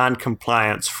amount of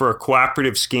non-compliance for a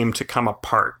cooperative scheme to come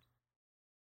apart.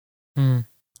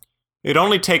 It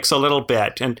only takes a little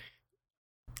bit. And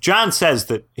John says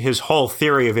that his whole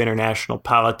theory of international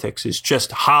politics is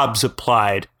just Hobbes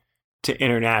applied to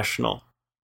international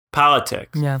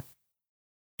politics. Yeah.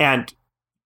 And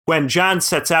when John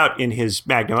sets out in his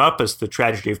magnum opus, The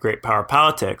Tragedy of Great Power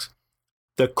Politics,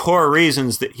 the core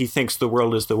reasons that he thinks the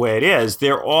world is the way it is,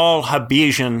 they're all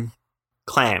Hobbesian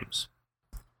claims.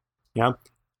 Yeah,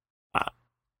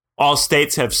 all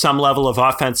states have some level of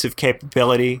offensive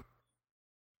capability.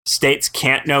 States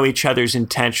can't know each other's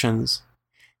intentions,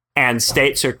 and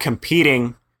states are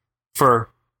competing for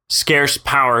scarce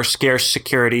power, scarce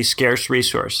security, scarce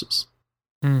resources.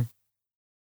 And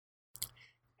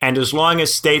as long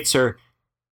as states are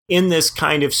in this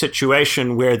kind of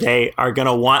situation where they are going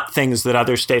to want things that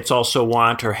other states also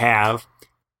want or have,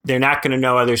 they're not going to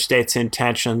know other states'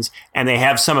 intentions, and they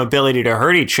have some ability to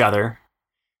hurt each other,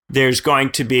 there's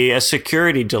going to be a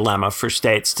security dilemma for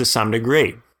states to some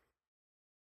degree.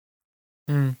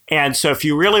 And so if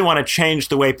you really want to change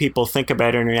the way people think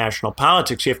about international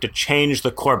politics, you have to change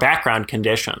the core background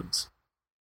conditions,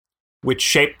 which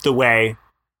shape the way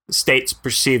states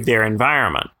perceive their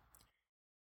environment.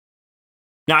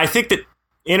 Now, I think that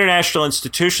international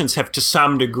institutions have, to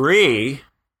some degree,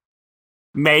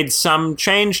 made some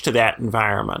change to that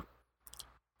environment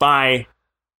by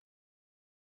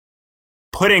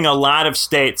putting a lot of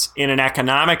states in an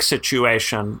economic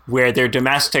situation where their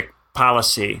domestic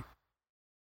policy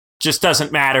just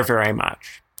doesn't matter very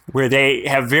much, where they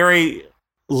have very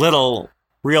little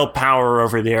real power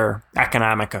over their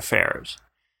economic affairs.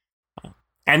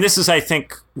 And this is, I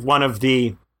think, one of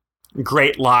the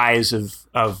great lies of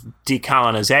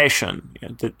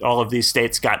decolonization, that all of these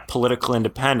states got political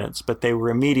independence, but they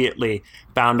were immediately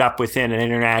bound up within an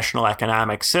international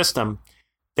economic system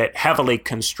that heavily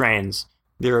constrains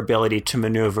their ability to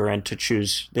maneuver and to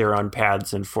choose their own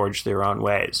paths and forge their own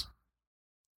ways.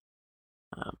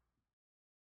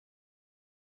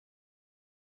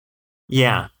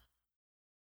 Yeah.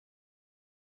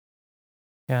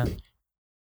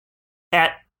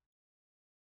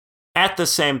 At the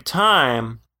same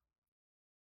time,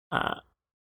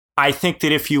 I think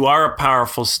that if you are a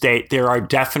powerful state, there are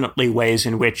definitely ways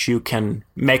in which you can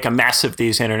make a mess of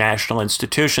these international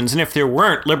institutions. And if there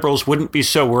weren't, liberals wouldn't be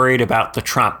so worried about the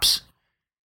Trumps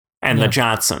and the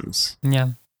Johnsons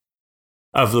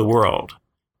of the world.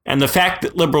 And the fact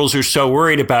that liberals are so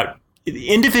worried about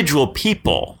individual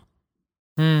people.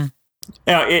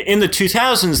 Now, in the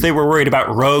 2000s, they were worried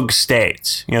about rogue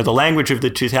states. The language of the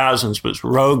 2000s was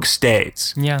rogue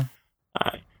states.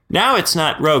 Now it's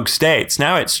not rogue states.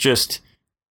 Now it's just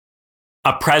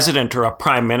a president or a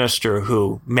prime minister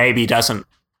who maybe doesn't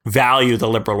value the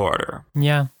liberal order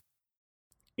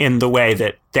in the way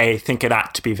that they think it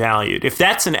ought to be valued. If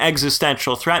that's an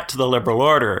existential threat to the liberal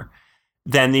order,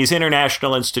 then these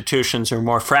international institutions are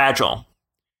more fragile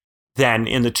than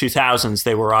in the 2000s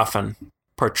they were often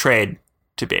portrayed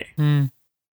to be.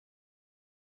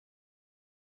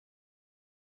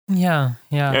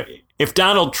 If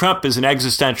Donald Trump is an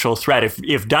existential threat,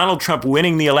 if Donald Trump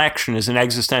winning the election is an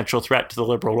existential threat to the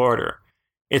liberal order,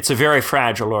 it's a very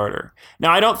fragile order.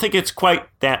 Now, I don't think it's quite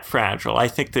that fragile. I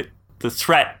think that the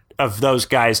threat of those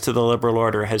guys to the liberal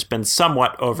order has been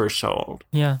somewhat oversold.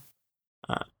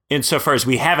 Insofar as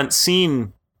we haven't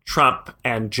seen Trump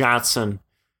and Johnson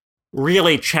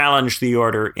really challenge the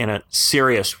order in a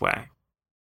serious way.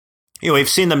 We've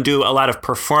seen them do a lot of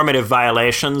performative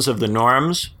violations of the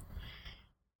norms,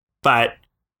 but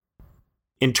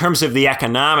in terms of the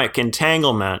economic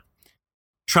entanglement,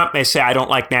 Trump may say, I don't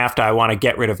like NAFTA, I want to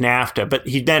get rid of NAFTA, but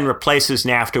he then replaces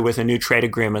NAFTA with a new trade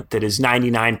agreement that is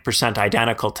 99%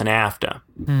 identical to NAFTA.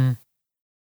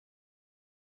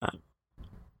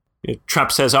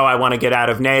 Trump says, I want to get out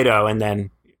of NATO, and then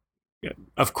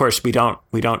of course, we don't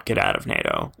get out of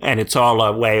NATO. And it's all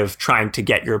a way of trying to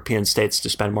get European states to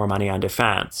spend more money on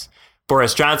defense.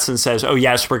 Boris Johnson says,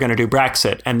 yes, we're going to do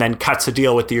Brexit, and then cuts a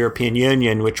deal with the European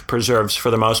Union, which preserves,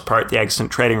 for the most part, the extant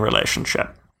trading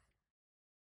relationship.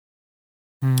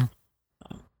 Mm.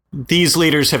 These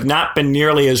leaders have not been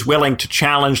nearly as willing to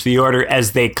challenge the order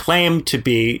as they claim to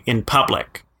be in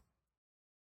public.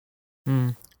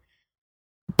 Mm.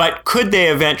 But could they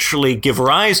eventually give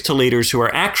rise to leaders who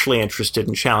are actually interested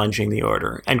in challenging the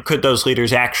order? And could those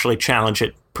leaders actually challenge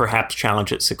it, perhaps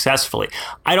challenge it successfully?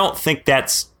 I don't think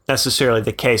that's necessarily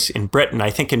the case in Britain. I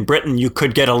think in Britain you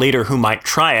could get a leader who might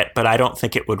try it, but I don't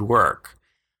think it would work.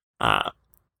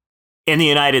 In the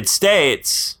United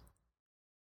States,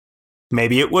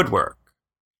 maybe it would work.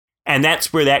 And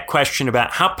that's where that question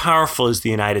about how powerful is the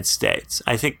United States,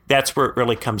 I think that's where it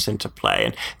really comes into play.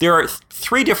 And there are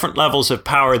three different levels of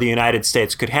power the United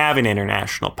States could have in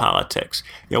international politics.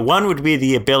 One would be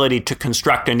the ability to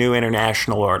construct a new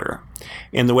international order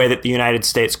in the way that the United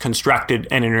States constructed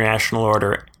an international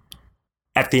order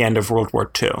at the end of World War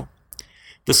II.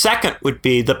 The second would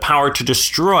be the power to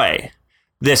destroy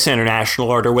this international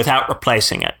order without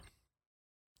replacing it.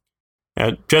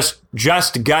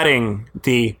 Just gutting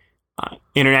the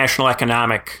international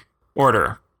economic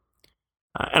order.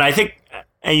 And I think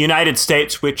a United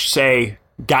States which, say,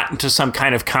 got into some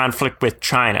kind of conflict with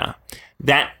China,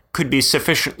 that could be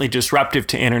sufficiently disruptive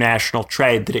to international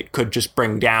trade that it could just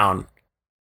bring down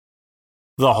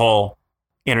the whole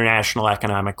international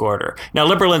economic order. Now,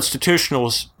 liberal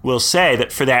institutionalists will say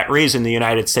that for that reason, the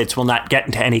United States will not get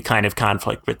into any kind of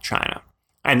conflict with China.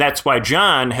 And that's why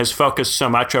John has focused so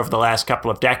much over the last couple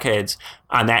of decades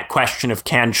on that question of,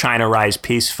 can China rise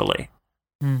peacefully?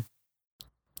 Mm.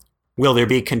 Will there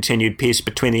be continued peace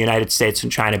between the United States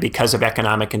and China because of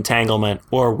economic entanglement,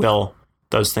 or will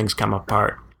those things come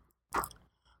apart?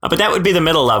 But that would be the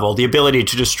middle level, the ability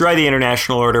to destroy the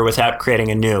international order without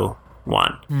creating a new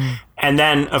one. Mm. And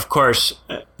then, of course,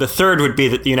 the third would be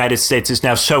that the United States is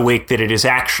now so weak that it is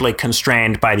actually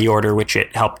constrained by the order which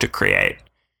it helped to create,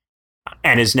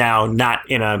 and is now not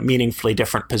in a meaningfully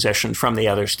different position from the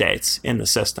other states in the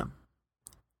system.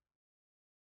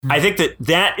 I think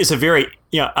that is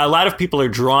a lot of people are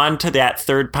drawn to that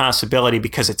third possibility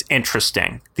because it's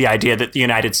interesting. The idea that the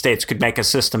United States could make a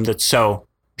system that's so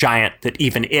giant that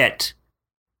even it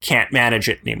can't manage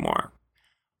it anymore.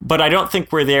 But I don't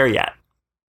think we're there yet.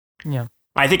 Yeah.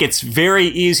 I think it's very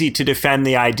easy to defend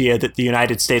the idea that the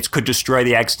United States could destroy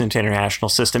the extant international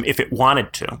system if it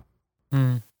wanted to.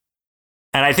 Mm.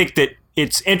 And I think that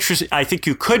it's interesting. I think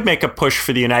you could make a push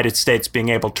for the United States being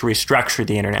able to restructure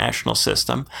the international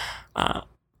system.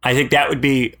 I think that would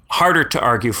be harder to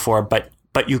argue for, but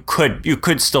you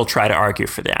could still try to argue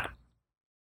for that.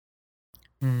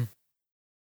 Mm.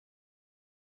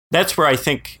 That's where I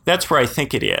think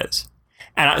it is.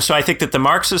 And so I think that the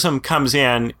Marxism comes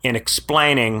in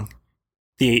explaining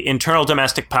the internal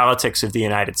domestic politics of the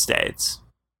United States.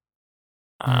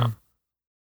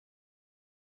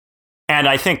 And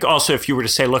I think also, if you were to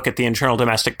say, look at the internal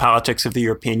domestic politics of the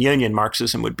European Union,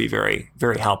 Marxism would be very,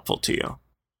 very helpful to you.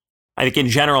 I think in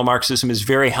general, Marxism is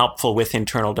very helpful with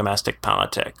internal domestic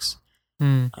politics.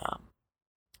 Mm.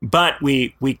 But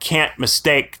we can't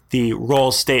mistake the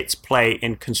role states play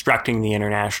in constructing the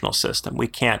international system. We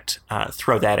can't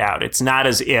throw that out. It's not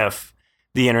as if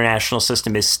the international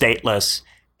system is stateless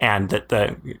and that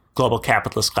the global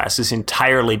capitalist class is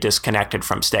entirely disconnected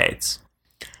from states.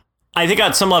 I think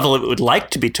on some level it would like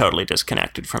to be totally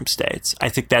disconnected from states. I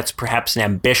think that's perhaps an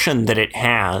ambition that it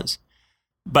has,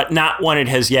 but not one it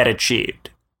has yet achieved.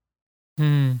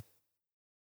 Mm.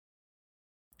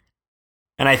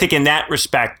 And I think in that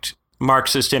respect,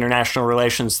 Marxist international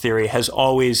relations theory has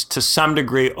always, to some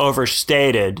degree,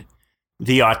 overstated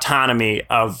the autonomy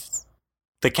of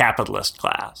the capitalist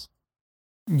class.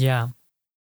 Yeah.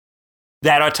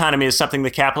 That autonomy is something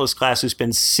the capitalist class has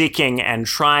been seeking and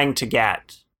trying to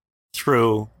get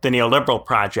through the neoliberal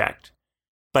project,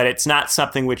 but it's not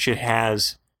something which it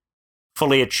has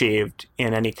fully achieved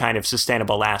in any kind of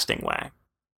sustainable, lasting way.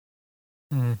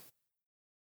 Mm.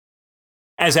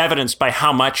 As evidenced by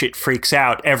how much it freaks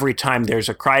out every time there's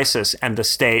a crisis and the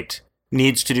state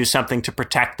needs to do something to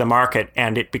protect the market,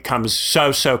 and it becomes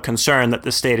so concerned that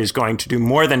the state is going to do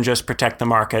more than just protect the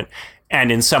market and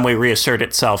in some way reassert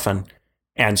itself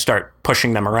and start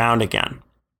pushing them around again.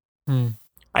 Mm.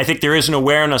 I think there is an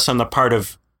awareness on the part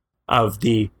of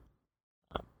the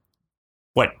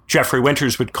what Jeffrey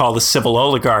Winters would call the civil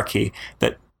oligarchy,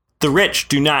 that the rich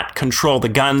do not control the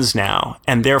guns now,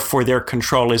 and therefore their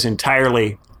control is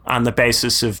entirely on the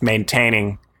basis of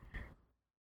maintaining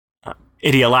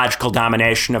ideological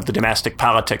domination of the domestic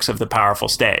politics of the powerful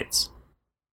states.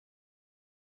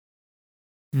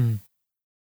 Mm.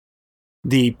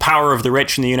 The power of the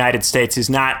rich in the United States is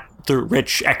not the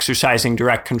rich exercising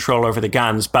direct control over the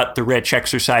guns, but the rich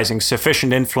exercising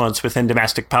sufficient influence within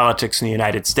domestic politics in the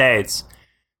United States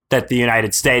that the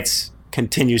United States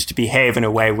continues to behave in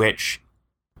a way which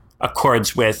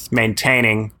accords with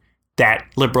maintaining that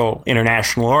liberal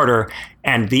international order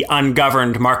and the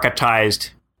ungoverned, marketized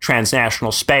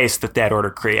transnational space that that order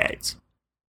creates.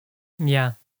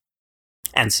 Yeah.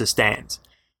 And sustains.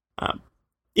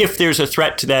 If there's a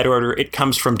threat to that order, it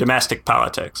comes from domestic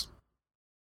politics.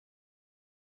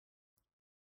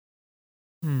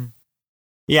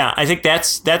 Yeah, I think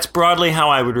that's broadly how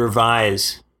I would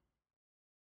revise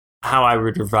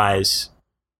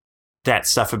that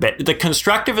stuff a bit. The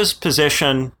constructivist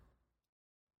position,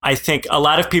 I think a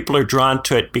lot of people are drawn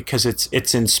to it because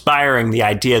it's inspiring, the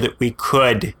idea that we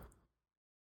could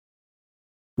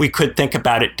think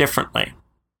about it differently.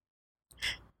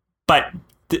 But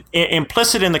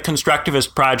implicit in the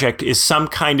constructivist project is some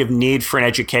kind of need for an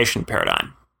education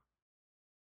paradigm.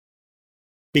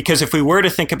 Because if we were to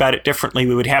think about it differently,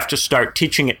 we would have to start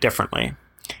teaching it differently.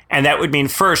 And that would mean,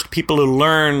 first, people who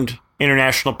learned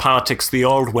international politics the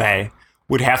old way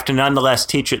would have to nonetheless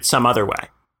teach it some other way.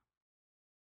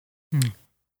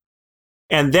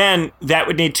 And then that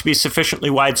would need to be sufficiently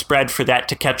widespread for that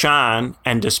to catch on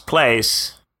and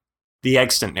displace the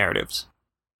extant narratives.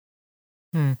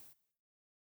 And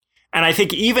I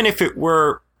think even if it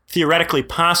were theoretically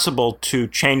possible to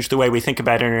change the way we think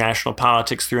about international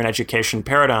politics through an education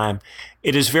paradigm,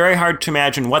 it is very hard to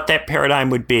imagine what that paradigm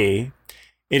would be.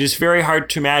 It is very hard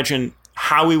to imagine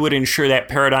how we would ensure that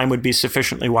paradigm would be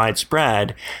sufficiently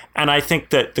widespread. And I think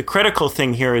that the critical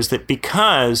thing here is that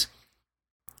because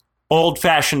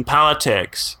old-fashioned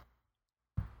politics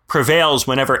prevails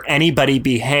whenever anybody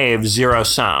behaves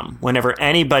zero-sum, whenever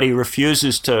anybody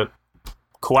refuses to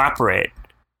cooperate,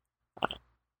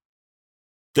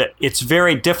 that it's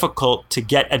very difficult to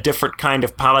get a different kind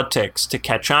of politics to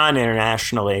catch on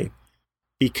internationally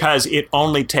because it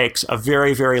only takes a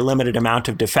very, very limited amount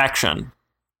of defection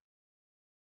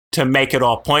to make it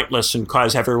all pointless and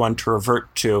cause everyone to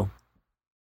revert to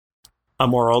a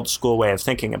more old school way of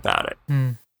thinking about it.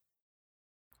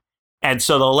 And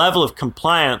so the level of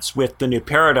compliance with the new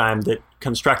paradigm that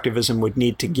constructivism would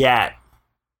need to get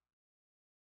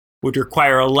would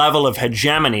require a level of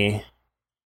hegemony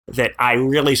that I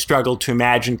really struggle to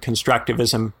imagine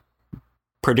constructivism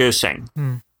producing,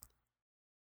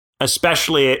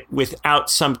 especially without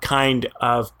some kind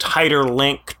of tighter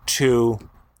link to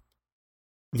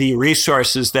the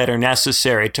resources that are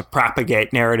necessary to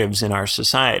propagate narratives in our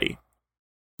society.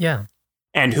 Yeah.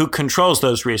 And who controls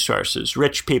those resources?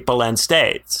 Rich people and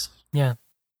states. Yeah.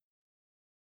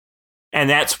 And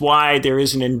that's why there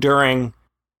is an enduring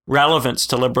relevance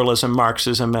to liberalism,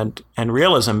 Marxism, and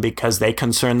realism, because they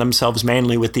concern themselves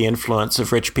mainly with the influence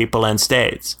of rich people and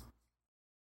states.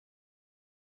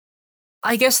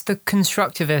 I guess the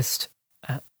constructivist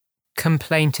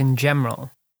complaint in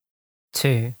general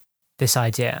to this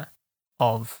idea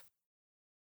of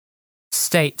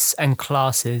states and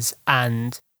classes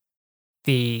and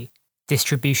the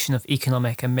distribution of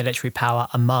economic and military power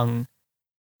among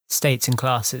states and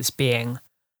classes being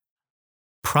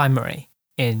primary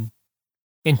in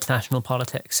international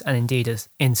politics and indeed as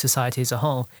in society as a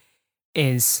whole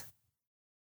is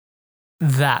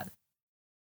that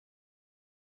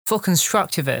for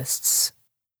constructivists,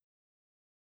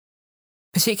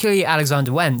 particularly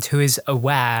Alexander Wendt, who is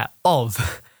aware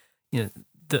of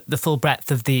the full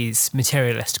breadth of these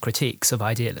materialist critiques of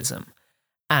idealism,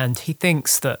 and he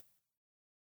thinks that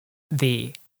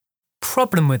the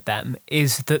problem with them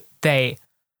is that they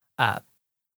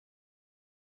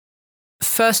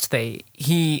firstly,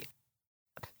 he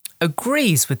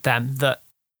agrees with them that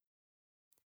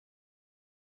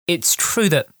it's true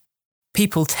that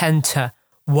people tend to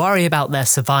worry about their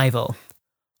survival,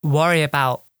 worry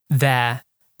about their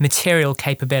material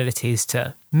capabilities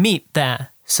to meet their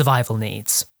survival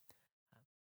needs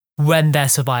when their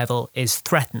survival is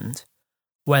threatened,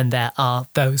 when there are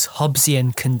those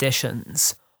Hobbesian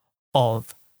conditions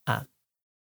of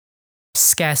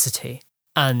scarcity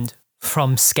and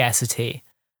from scarcity,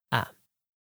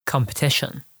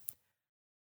 competition.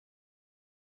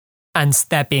 And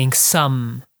there being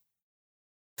some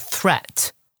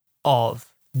threat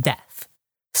of death,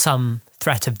 some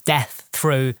threat of death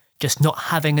through just not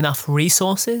having enough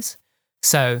resources.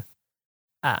 So,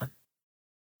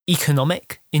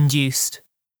 economic-induced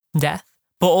death,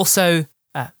 but also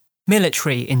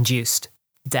military-induced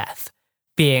death,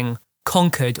 being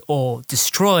conquered or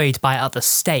destroyed by other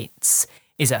states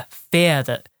is a fear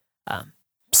that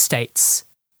states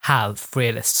have,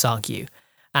 realists argue.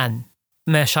 And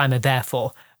Mearsheimer,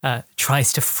 therefore,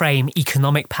 tries to frame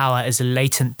economic power as a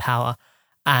latent power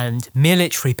and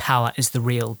military power as the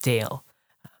real deal.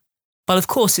 But of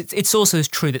course, it's also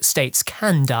true that states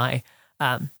can die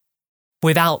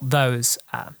without those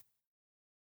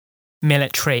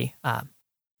military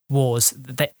wars,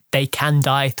 they can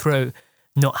die through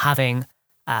not having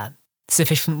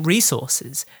sufficient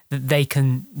resources, that they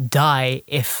can die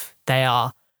if they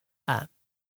are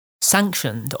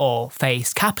sanctioned or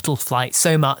face capital flight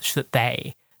so much that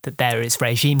there is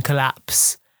regime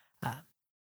collapse.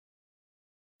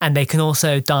 And they can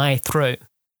also die through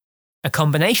a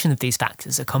combination of these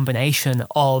factors, a combination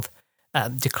of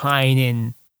decline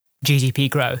in GDP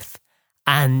growth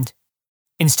and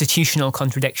institutional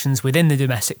contradictions within the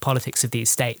domestic politics of these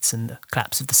states, and the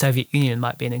collapse of the Soviet Union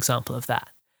might be an example of that.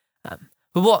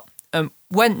 But what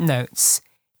Wendt notes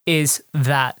is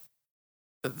that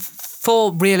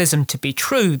for realism to be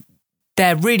true,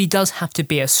 there really does have to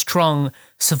be a strong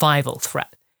survival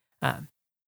threat.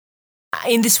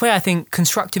 In this way, I think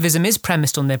constructivism is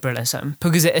premised on liberalism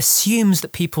because it assumes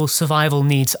that people's survival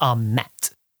needs are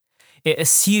met. It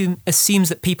assumes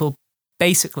that people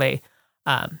basically,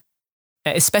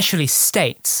 especially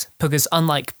states, because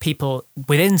unlike people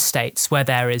within states where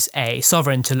there is a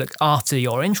sovereign to look after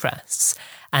your interests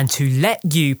and to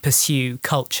let you pursue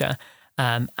culture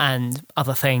and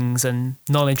other things and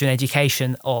knowledge and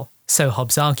education, or so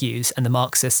Hobbes argues, and the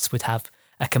Marxists would have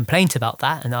a complaint about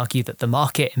that and argue that the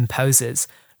market imposes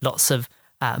lots of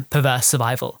perverse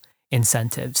survival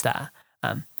incentives there.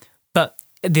 But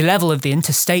at the level of the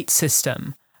interstate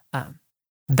system,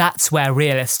 that's where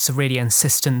realists are really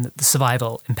insistent that the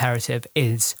survival imperative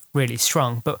is really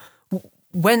strong. But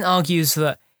Wendt argues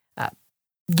that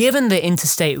given the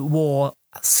interstate war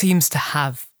seems to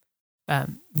have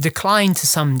declined to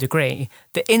some degree,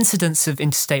 the incidence of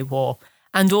interstate war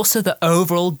and also the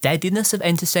overall deadliness of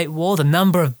interstate war, the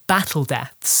number of battle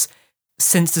deaths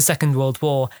since the Second World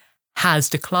War has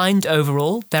declined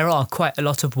overall. There are quite a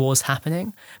lot of wars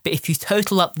happening, but if you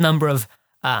total up the number of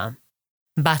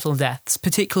battle deaths,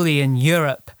 particularly in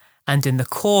Europe and in the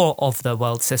core of the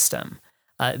world system,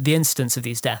 the incidence of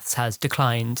these deaths has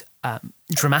declined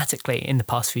dramatically in the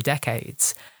past few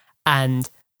decades. And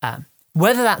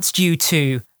whether that's due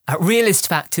to realist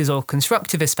factors or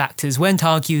constructivist factors, Wendt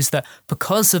argues that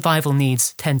because survival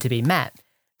needs tend to be met,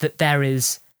 that there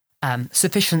is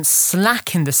sufficient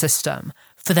slack in the system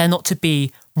for there not to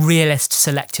be realist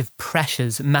selective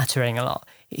pressures mattering a lot.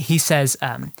 He says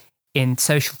in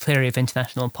Social Theory of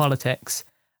International Politics,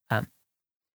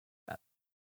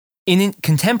 in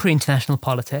contemporary international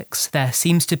politics, there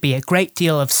seems to be a great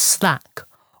deal of slack,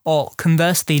 or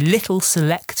conversely little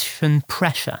selection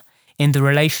pressure in the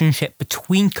relationship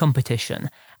between competition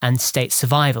and state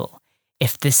survival.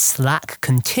 If this slack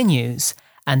continues,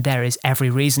 and there is every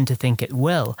reason to think it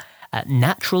will,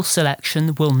 natural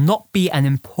selection will not be an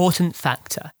important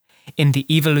factor in the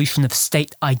evolution of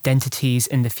state identities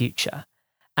in the future.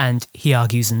 And he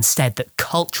argues instead that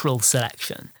cultural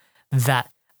selection,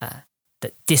 that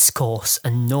discourse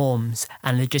and norms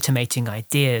and legitimating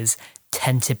ideas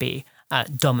tend to be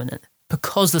dominant,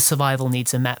 because the survival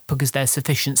needs are met, because there's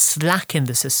sufficient slack in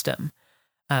the system,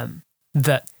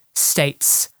 that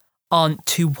states aren't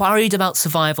too worried about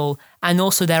survival, and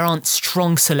also there aren't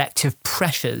strong selective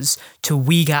pressures to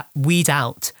weed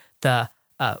out the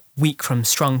weak from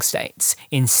strong states.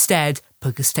 Instead,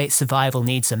 because state survival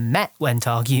needs are met, Wendt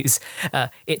argues,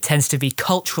 it tends to be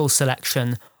cultural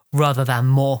selection rather than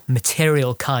more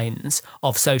material kinds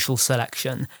of social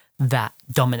selection that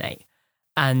dominate.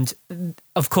 And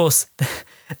of course,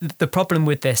 the problem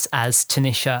with this, as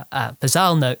Tanisha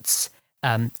Bazal notes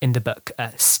in the book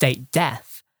State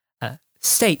Death,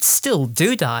 states still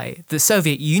do die. The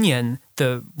Soviet Union,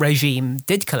 the regime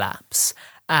did collapse,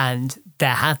 and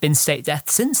there have been state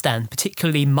deaths since then,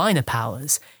 particularly minor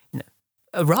powers.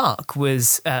 Iraq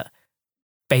was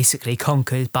basically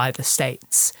conquered by the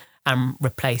states and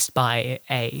replaced by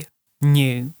a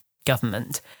new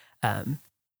government.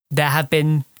 There have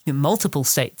been multiple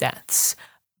state deaths,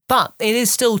 but it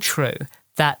is still true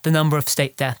that the number of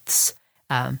state deaths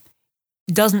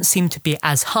doesn't seem to be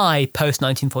as high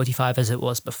post-1945 as it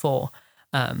was before.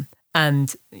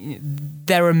 And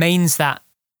there remains that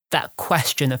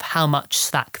question of how much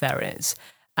slack there is,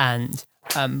 and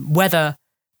whether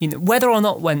or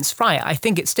not Wendt's right. I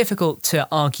think it's difficult to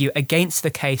argue against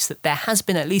the case that there has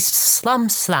been at least some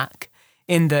slack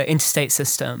in the interstate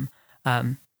system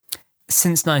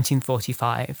since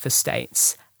 1945 for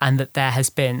states, and that there has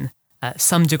been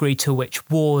some degree to which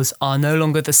wars are no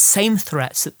longer the same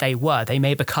threats that they were. They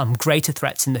may become greater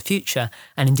threats in the future,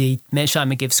 and indeed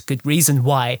Mearsheimer gives good reason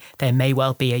why there may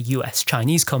well be a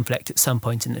US-Chinese conflict at some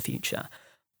point in the future.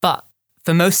 But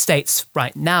for most states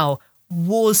right now,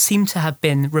 wars seem to have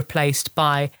been replaced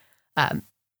by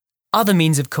other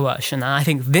means of coercion, and I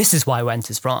think this is why Wendt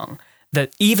is wrong,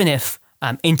 that even if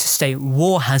interstate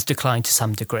war has declined to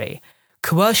some degree,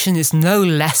 coercion is no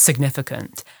less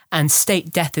significant and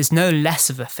state death is no less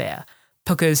of a fear,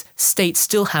 because states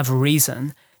still have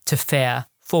reason to fear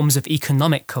forms of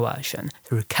economic coercion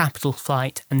through capital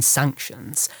flight and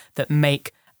sanctions that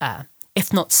make,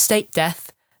 if not state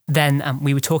death, then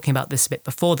we were talking about this a bit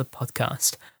before the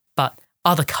podcast, but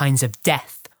other kinds of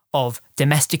death of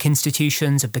domestic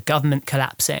institutions, of the government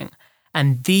collapsing.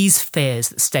 And these fears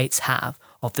that states have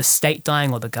of the state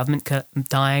dying or the government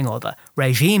dying or the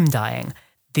regime dying,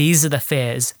 these are the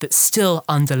fears that still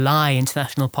underlie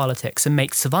international politics and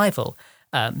make survival,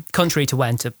 contrary to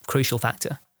Wendt, a crucial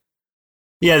factor.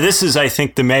 Yeah, this is, I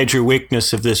think, the major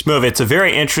weakness of this move. It's a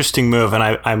very interesting move, and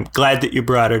I'm glad that you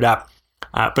brought it up.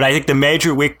 But I think the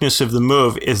major weakness of the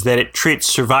move is that it treats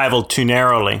survival too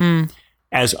narrowly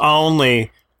as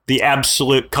only the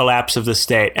absolute collapse of the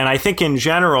state. And I think in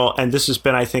general, and this has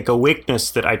been, I think, a weakness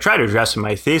that I try to address in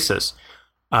my thesis,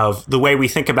 of the way we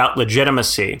think about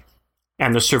legitimacy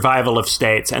and the survival of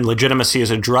states, and legitimacy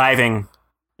as a driving,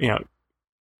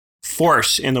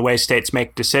 force in the way states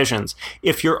make decisions.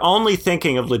 If you're only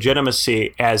thinking of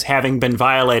legitimacy as having been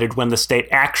violated when the state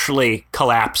actually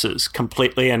collapses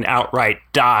completely and outright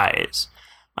dies,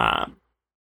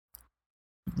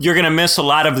 you're going to miss a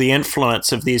lot of the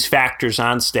influence of these factors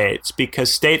on states,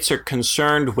 because states are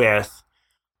concerned with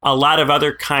a lot of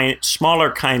other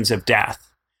smaller kinds of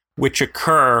death, which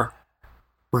occur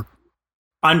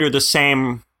under the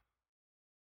same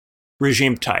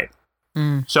regime type.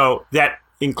 So that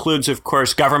includes, of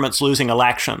course, governments losing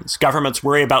elections. Governments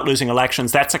worry about losing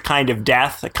elections. That's a kind of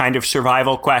death, a kind of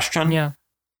survival question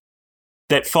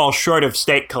that falls short of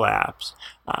state collapse.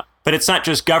 But it's not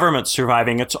just governments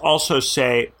surviving. It's also,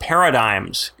 say,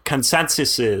 paradigms,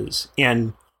 consensuses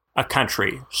in a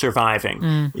country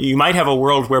surviving. You might have a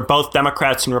world where both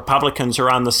Democrats and Republicans are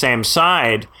on the same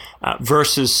side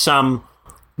versus some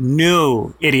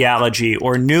new ideology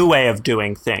or new way of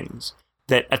doing things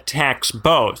that attacks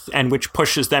both and which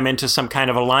pushes them into some kind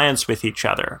of alliance with each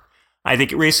other. I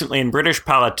think recently in British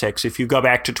politics, if you go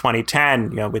back to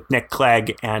 2010, with Nick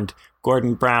Clegg and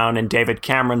Gordon Brown and David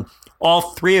Cameron, all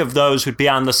three of those would be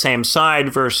on the same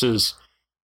side versus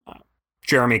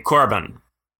Jeremy Corbyn.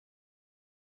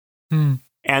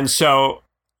 And so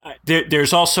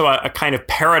there's also a kind of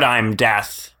paradigm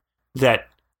death that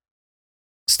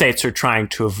states are trying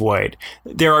to avoid.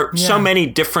 There are so many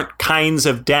different kinds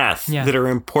of death that are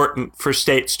important for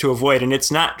states to avoid, and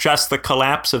it's not just the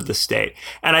collapse of the state.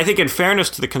 And I think, in fairness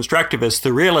to the constructivists,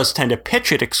 the realists tend to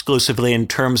pitch it exclusively in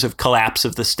terms of collapse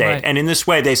of the state, and in this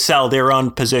way they sell their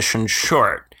own position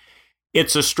short.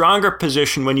 It's a stronger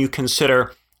position when you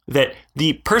consider that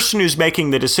the person who's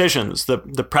making the decisions,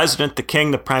 the president, the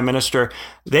king, the prime minister,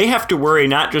 they have to worry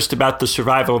not just about the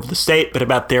survival of the state, but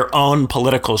about their own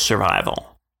political survival.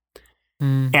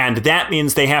 And that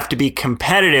means they have to be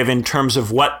competitive in terms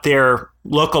of what their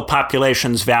local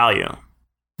populations value.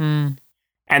 And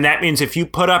that means if you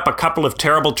put up a couple of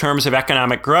terrible terms of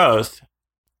economic growth,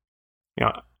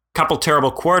 a couple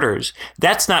terrible quarters,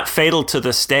 that's not fatal to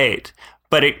the state,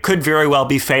 but it could very well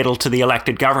be fatal to the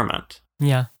elected government.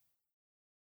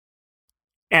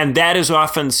 And that is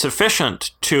often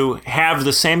sufficient to have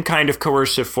the same kind of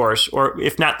coercive force, or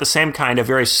if not the same kind, a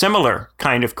very similar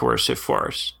kind of coercive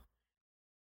force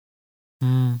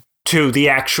to the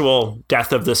actual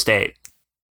death of the state.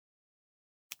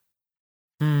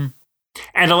 And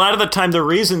a lot of the time, the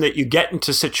reason that you get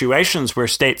into situations where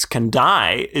states can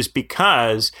die is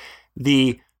because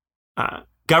the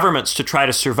governments, to try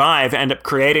to survive, end up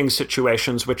creating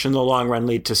situations which in the long run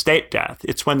lead to state death.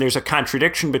 It's when there's a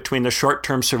contradiction between the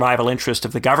short-term survival interest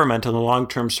of the government and the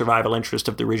long-term survival interest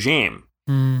of the regime.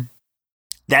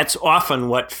 That's often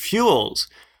what fuels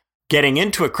getting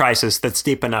into a crisis that's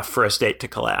deep enough for a state to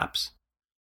collapse.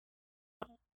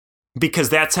 Because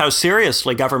that's how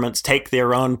seriously governments take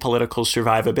their own political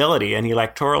survivability and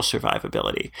electoral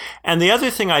survivability. And the other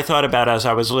thing I thought about as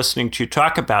I was listening to you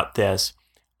talk about this,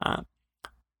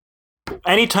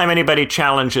 anytime anybody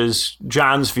challenges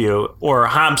John's view or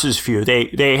Hobbes's view,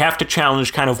 they have to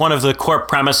challenge kind of one of the core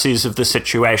premises of the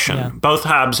situation. Both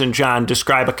Hobbes and John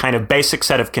describe a kind of basic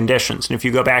set of conditions. And if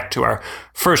you go back to our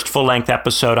first full-length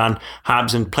episode on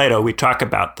Hobbes and Plato, we talk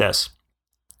about this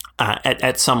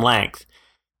at some length.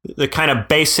 The kind of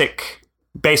basic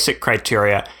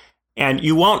criteria. And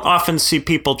you won't often see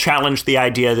people challenge the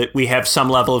idea that we have some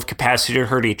level of capacity to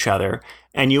hurt each other.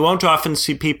 And you won't often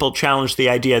see people challenge the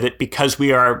idea that because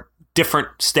we are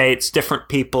different states, different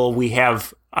people, we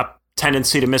have a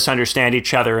tendency to misunderstand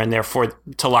each other and therefore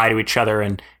to lie to each other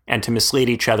and to mislead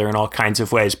each other in all kinds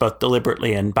of ways, both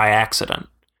deliberately and by accident.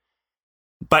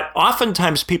 But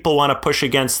oftentimes people want to push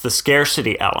against the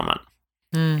scarcity element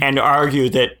and argue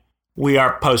that we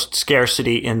are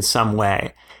post-scarcity in some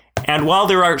way. And while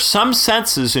there are some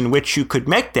senses in which you could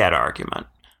make that argument,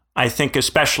 I think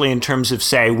especially in terms of,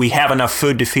 say, we have enough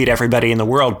food to feed everybody in the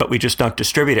world, but we just don't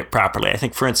distribute it properly. I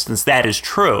think, for instance, that is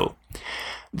true.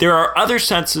 There are other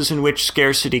senses in which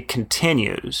scarcity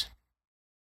continues.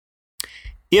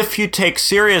 If you take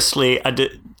seriously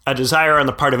a desire on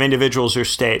the part of individuals or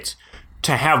states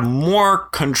to have more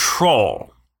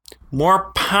control,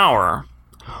 more power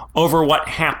over what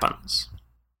happens.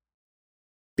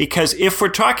 Because if we're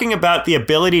talking about the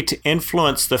ability to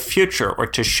influence the future or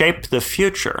to shape the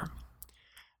future,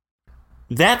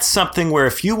 that's something where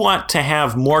if you want to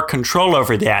have more control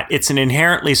over that, it's an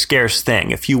inherently scarce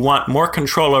thing. If you want more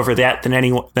control over that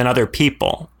than other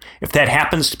people, if that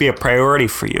happens to be a priority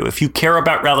for you, if you care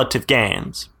about relative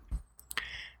gains,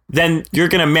 then you're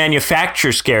going to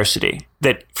manufacture scarcity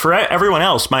that for everyone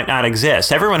else might not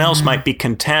exist. Everyone else might be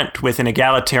content with an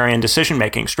egalitarian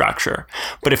decision-making structure.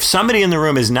 But if somebody in the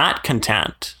room is not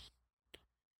content,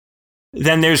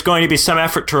 then there's going to be some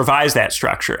effort to revise that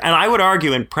structure. And I would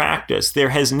argue in practice, there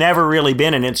has never really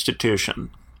been an institution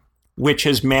which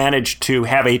has managed to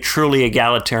have a truly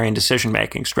egalitarian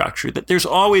decision-making structure, that there's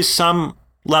always some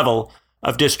level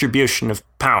of distribution of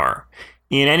power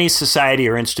in any society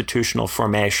or institutional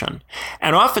formation.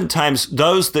 And oftentimes,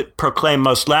 those that proclaim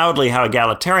most loudly how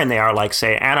egalitarian they are, like,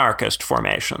 say, anarchist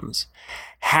formations,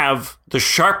 have the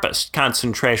sharpest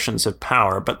concentrations of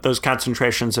power, but those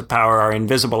concentrations of power are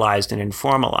invisibilized and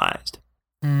informalized.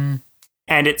 And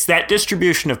it's that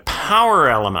distribution of power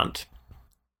element,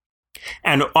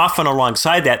 and often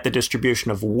alongside that, the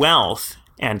distribution of wealth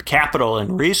and capital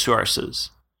and resources,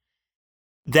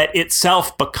 that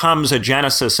itself becomes a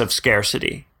genesis of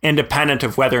scarcity, independent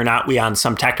of whether or not we on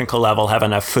some technical level have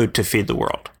enough food to feed the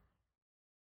world.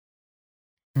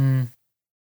 And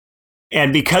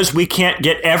because we can't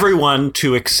get everyone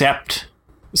to accept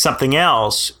something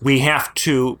else, we have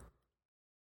to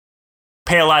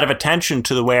pay a lot of attention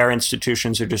to the way our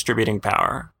institutions are distributing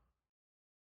power.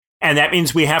 And that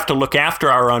means we have to look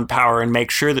after our own power and make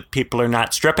sure that people are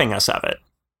not stripping us of it.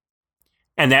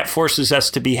 And that forces us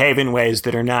to behave in ways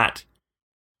that are not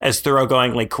as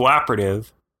thoroughgoingly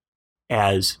cooperative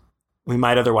as we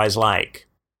might otherwise like.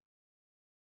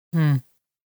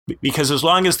 Because as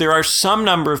long as there are some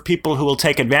number of people who will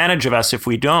take advantage of us if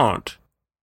we don't,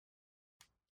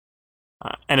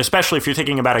 and especially if you're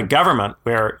thinking about a government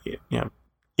where,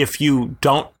 if you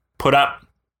don't put up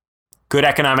good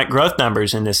economic growth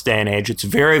numbers in this day and age, it's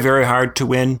very, very hard to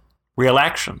win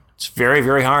re-election. It's very,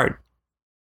 very hard.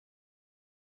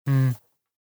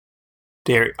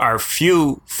 There are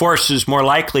few forces more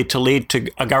likely to lead to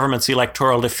a government's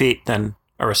electoral defeat than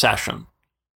a recession.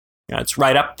 It's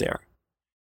right up there.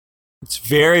 It's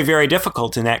very, very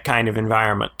difficult in that kind of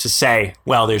environment to say,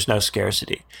 well, there's no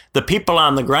scarcity. The people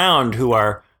on the ground who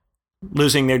are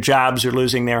losing their jobs or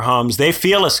losing their homes, they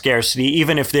feel a scarcity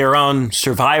even if their own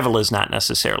survival is not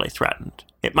necessarily threatened.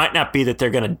 It might not be that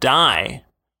they're going to die,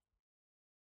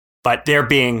 but they're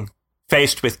being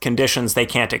faced with conditions they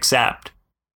can't accept.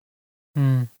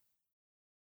 And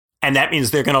that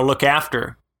means they're going to look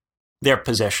after their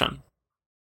position.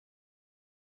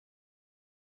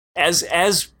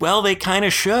 As well, they kind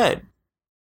of should.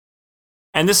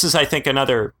 And this is, I think,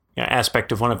 another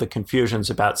aspect of one of the confusions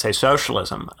about, say,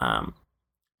 socialism. A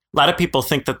lot of people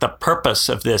think that the purpose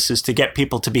of this is to get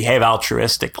people to behave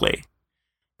altruistically.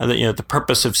 The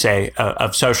purpose of, say,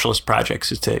 of socialist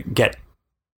projects is to get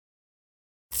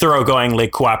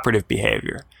thoroughgoingly cooperative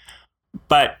behavior.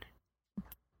 But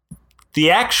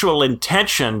the actual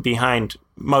intention behind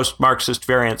most Marxist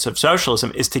variants of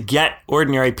socialism is to get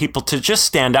ordinary people to just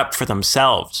stand up for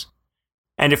themselves.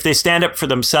 And if they stand up for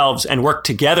themselves and work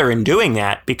together in doing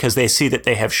that because they see that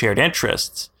they have shared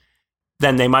interests,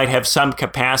 then they might have some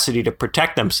capacity to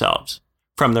protect themselves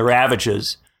from the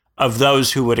ravages of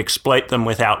those who would exploit them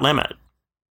without limit.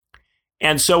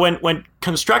 And so when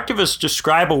constructivists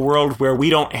describe a world where we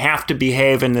don't have to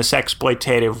behave in this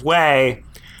exploitative way,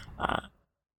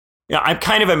 I'm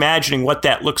kind of imagining what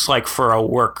that looks like for a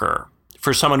worker,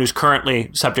 for someone who's currently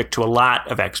subject to a lot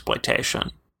of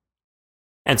exploitation,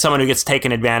 and someone who gets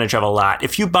taken advantage of a lot.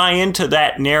 If you buy into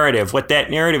that narrative, what that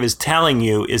narrative is telling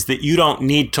you is that you don't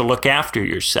need to look after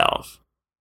yourself.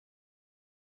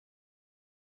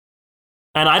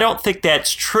 And I don't think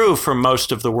that's true for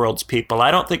most of the world's people.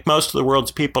 I don't think most of the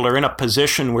world's people are in a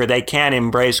position where they can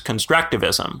embrace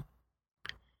constructivism,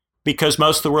 because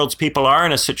most of the world's people are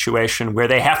in a situation where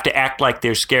they have to act like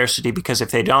there's scarcity, because if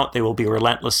they don't, they will be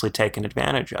relentlessly taken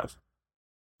advantage of.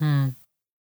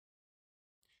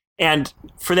 And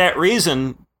for that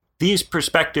reason, these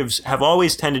perspectives have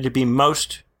always tended to be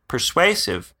most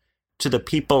persuasive to the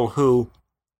people who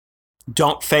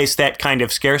don't face that kind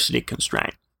of scarcity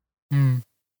constraint. Mm.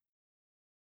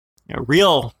 You know,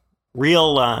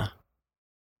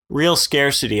 real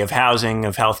scarcity of housing,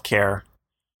 of healthcare,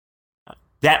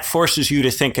 that forces you to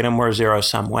think in a more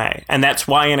zero-sum way. And that's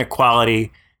why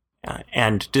inequality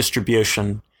and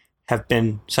distribution have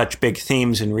been such big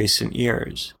themes in recent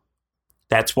years.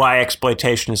 That's why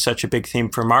exploitation is such a big theme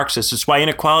for Marxists. It's why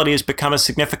inequality has become a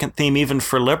significant theme even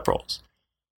for liberals.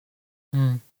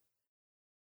 Mm.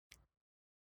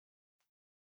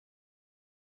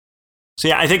 So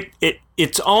yeah, I think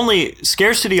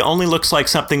scarcity only looks like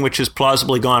something which has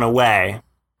plausibly gone away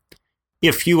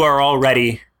if you are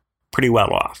already pretty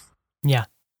well off. Yeah.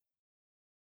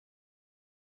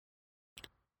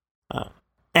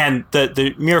 And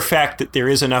the mere fact that there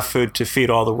is enough food to feed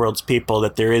all the world's people,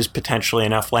 that there is potentially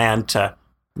enough land to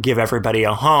give everybody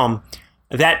a home,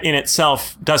 that in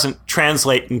itself doesn't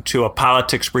translate into a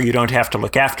politics where you don't have to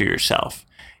look after yourself.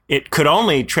 It could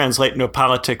only translate into a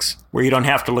politics where you don't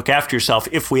have to look after yourself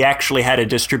if we actually had a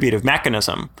distributive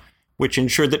mechanism which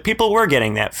ensured that people were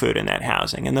getting that food and that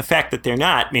housing. And the fact that they're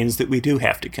not means that we do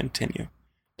have to continue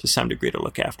to some degree to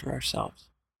look after ourselves.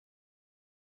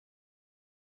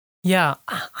 Yeah,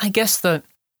 I guess that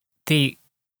the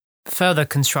further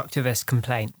constructivist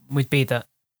complaint would be that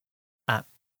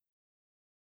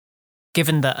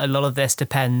given that a lot of this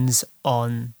depends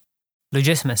on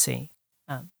legitimacy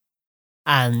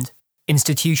and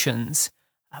institutions,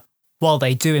 while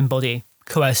they do embody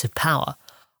coercive power,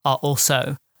 are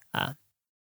also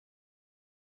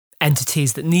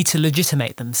entities that need to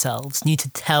legitimate themselves, need to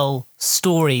tell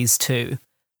stories to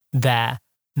their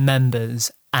members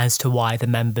as to why the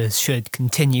members should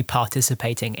continue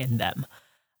participating in them.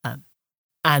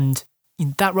 And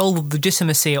that role of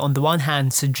legitimacy, on the one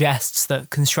hand, suggests that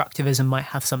constructivism might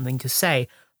have something to say,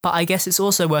 but I guess it's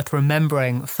also worth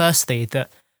remembering, firstly, that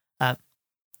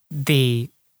the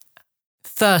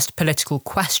first political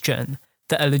question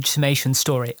that a legitimation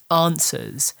story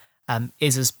answers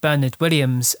is, as Bernard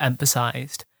Williams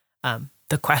emphasised,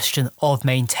 the question of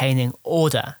maintaining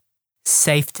order,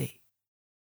 safety,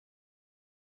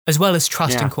 as well as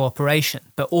trust and cooperation,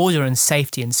 but order and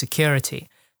safety and security.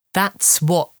 That's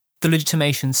what the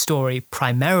legitimation story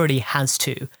primarily has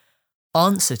to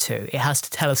answer to. It has to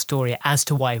tell a story as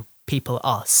to why people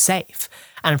are safe.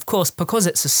 And of course, because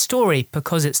it's a story,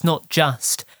 because it's not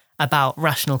just about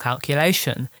rational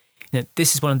calculation,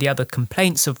 this is one of the other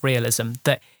complaints of realism,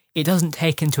 that it doesn't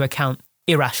take into account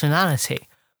irrationality.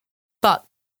 But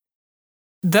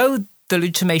though the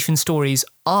legitimation stories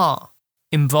are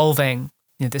involving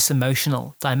this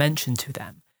emotional dimension to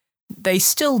them, they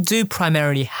still do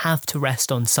primarily have to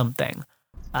rest on something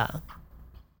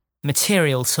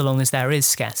material, so long as there is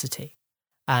scarcity.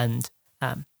 And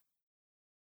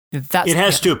it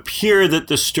has to appear that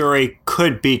the story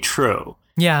could be true.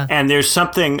 Yeah. And there's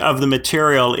something of the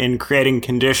material in creating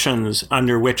conditions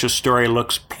under which a story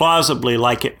looks plausibly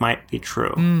like it might be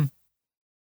true. Mm.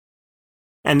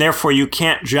 And therefore, you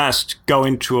can't just go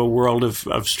into a world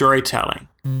of storytelling.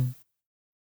 Mm.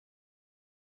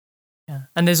 Yeah.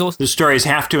 And there's also... the stories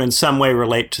have to in some way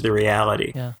relate to the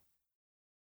reality. Yeah.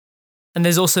 And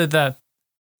there's also the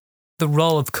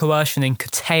role of coercion in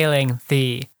curtailing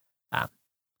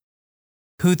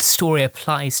who the story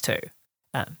applies to.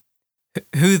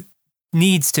 Who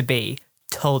needs to be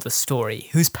told a story,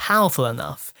 who's powerful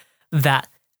enough that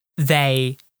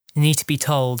they need to be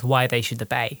told why they should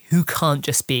obey, who can't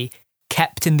just be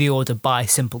kept in the order by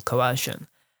simple coercion.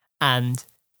 And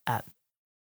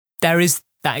there is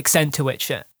that extent to which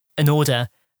an order,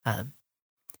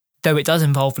 though it does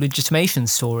involve legitimation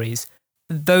stories,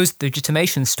 those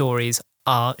legitimation stories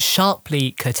are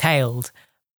sharply curtailed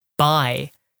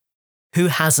by who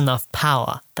has enough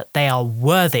power that they are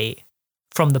worthy,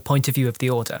 from the point of view of the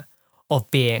order,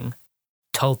 of being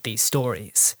told these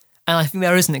stories. And I think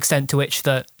there is an extent to which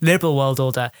the liberal world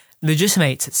order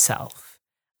legitimates itself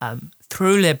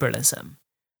through liberalism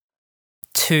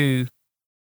to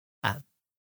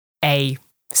a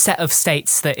set of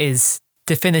states that is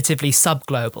definitively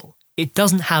subglobal. It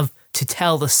doesn't have to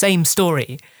tell the same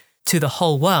story to the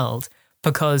whole world,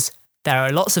 because there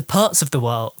are lots of parts of the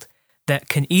world that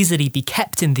can easily be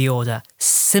kept in the order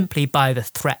simply by the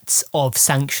threats of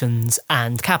sanctions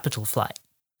and capital flight.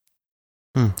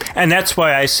 And that's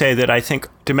why I say that I think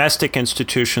domestic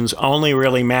institutions only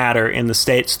really matter in the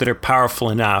states that are powerful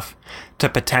enough to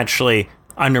potentially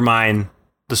undermine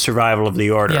the survival of the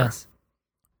order. Yes.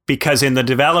 Because in the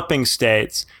developing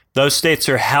states, those states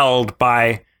are held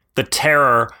by the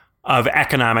terror of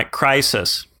economic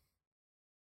crisis.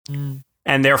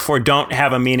 and therefore don't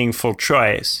have a meaningful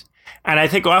choice. And I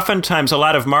think oftentimes a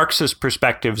lot of Marxist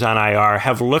perspectives on IR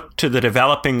have looked to the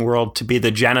developing world to be the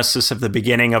genesis of the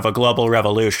beginning of a global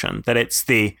revolution, that it's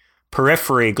the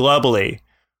periphery globally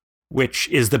which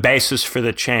is the basis for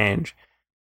the change.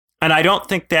 And I don't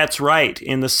think that's right,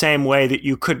 in the same way that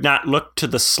you could not look to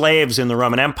the slaves in the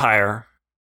Roman Empire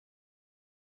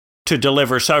to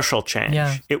deliver social change.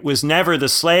 Yeah. It was never the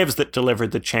slaves that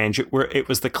delivered the change. It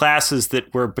was the classes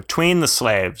that were between the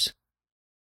slaves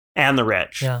and the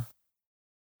rich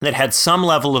that had some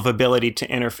level of ability to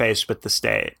interface with the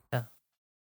state,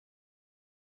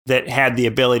 that had the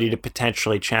ability to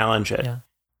potentially challenge it.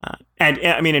 And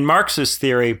I mean, in Marxist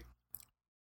theory,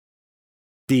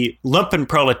 the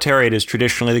lumpenproletariat is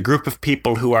traditionally the group of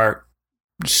people who are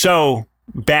so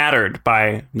battered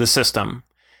by the system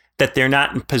that they're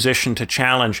not in position to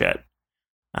challenge it.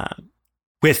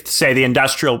 With, say, the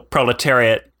industrial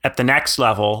proletariat at the next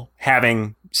level,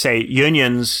 having, say,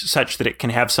 unions such that it can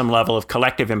have some level of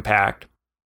collective impact.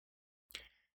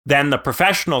 Then the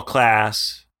professional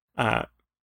class, the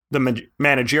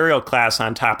managerial class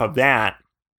on top of that,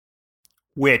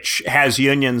 which has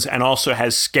unions and also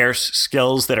has scarce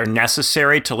skills that are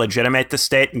necessary to legitimate the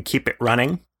state and keep it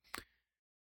running.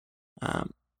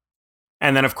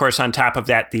 And then, of course, on top of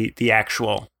that, the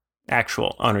actual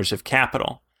owners of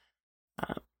capital.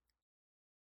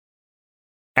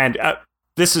 And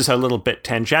this is a little bit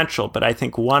tangential, but I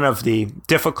think one of the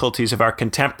difficulties of our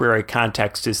contemporary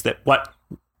context is that what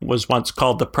was once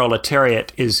called the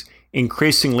proletariat is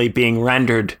increasingly being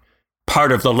rendered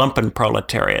part of the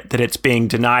lumpenproletariat, that it's being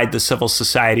denied the civil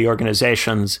society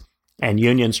organizations and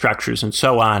union structures and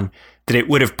so on that it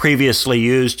would have previously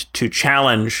used to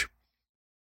challenge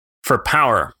for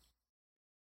power.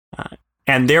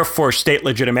 And therefore, state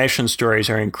legitimation stories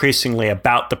are increasingly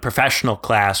about the professional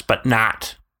class, but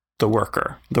not the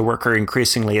worker. The worker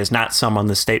increasingly is not someone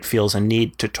the state feels a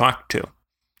need to talk to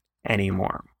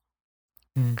anymore.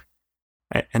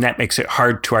 And that makes it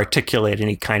hard to articulate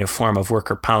any kind of form of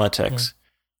worker politics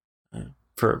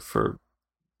for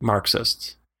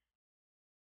Marxists.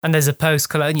 And there's a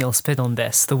post-colonial spin on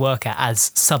this, the worker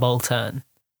as subaltern.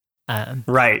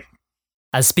 Right.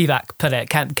 As Spivak put it,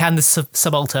 can the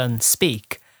subaltern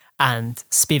speak? And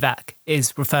Spivak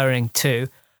is referring to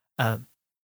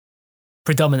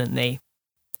predominantly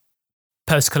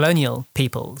post-colonial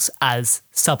peoples as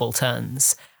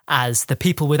subalterns, as the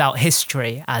people without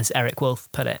history, as Eric Wolf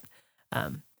put it,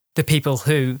 the people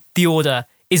who the order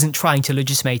isn't trying to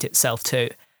legitimate itself to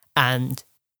and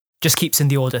just keeps in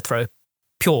the order through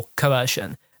pure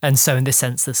coercion. And so in this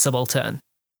sense, the subaltern,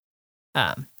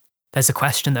 there's a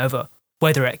question over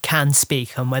whether it can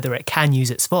speak and whether it can use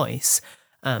its voice,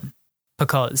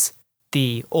 because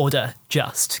the order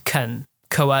just can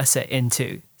coerce it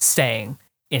into staying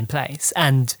in place.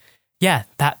 And yeah,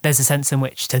 that there's a sense in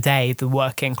which today the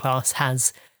working class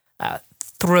has,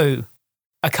 through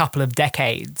a couple of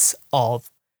decades of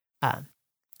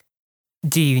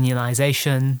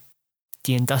deunionization,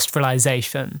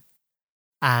 deindustrialization,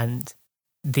 and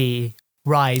the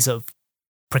rise of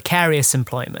precarious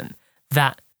employment,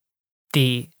 that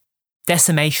the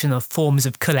decimation of forms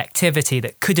of collectivity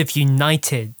that could have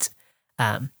united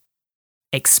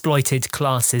exploited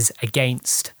classes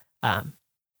against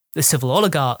the civil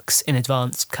oligarchs in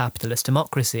advanced capitalist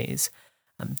democracies,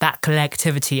 that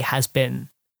collectivity has been,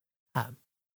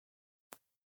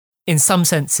 in some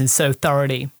senses, so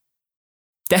thoroughly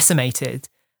decimated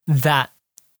that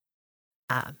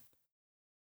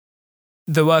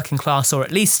the working class, or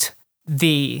at least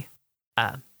the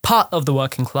part of the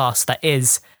working class that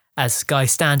is, as Guy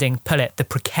Standing put it, the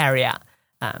precariat,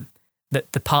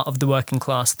 that the part of the working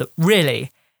class that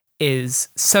really is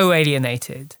so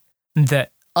alienated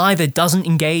that either doesn't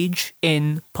engage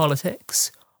in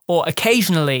politics or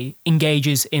occasionally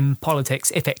engages in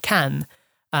politics if it can,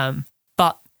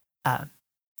 but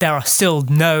there are still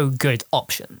no good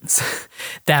options.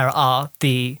 There are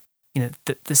the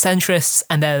centrists,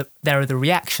 and there are the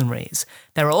reactionaries.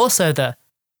 There are also the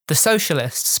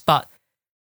socialists, but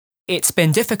it's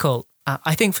been difficult,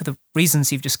 I think for the reasons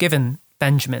you've just given,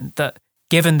 Benjamin, that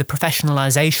given the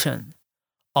professionalization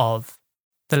of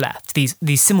the left,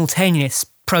 these simultaneous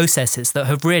processes that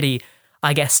have really,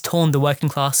 I guess, torn the working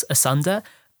class asunder,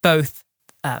 both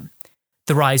the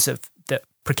rise of the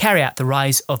precariat, the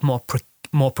rise of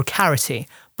more precarity,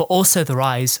 but also the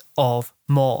rise of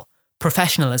more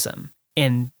professionalism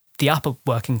in the upper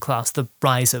working class, the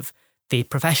rise of the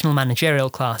professional managerial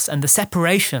class, and the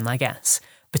separation, I guess,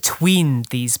 between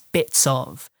these bits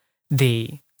of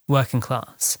the working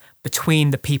class,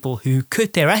 between the people who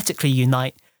could theoretically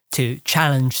unite to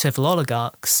challenge civil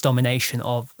oligarchs' domination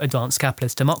of advanced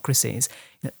capitalist democracies,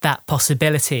 that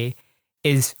possibility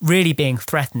is really being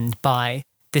threatened by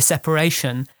this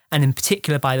separation, and in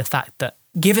particular by the fact that,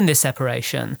 given this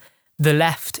separation, the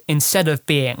left, instead of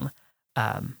being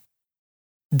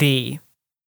the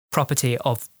property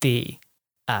of the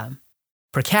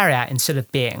precariat, instead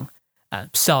of being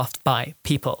staffed by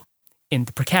people in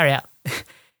the precariat,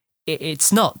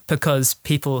 it's not, because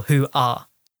people who are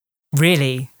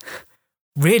really,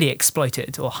 really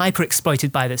exploited or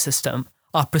hyper-exploited by the system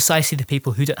are precisely the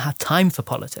people who don't have time for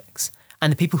politics.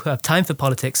 And the people who have time for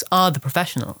politics are the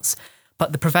professionals.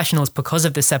 But the professionals, because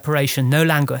of this separation, no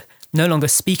longer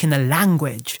speak in the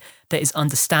language that is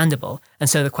understandable. And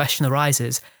so the question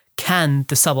arises, can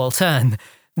the subaltern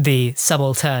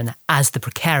as the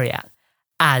precariat,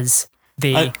 as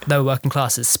the lower working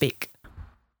classes speak?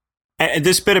 And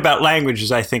this bit about language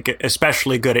is, I think,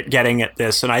 especially good at getting at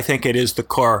this, and I think it is the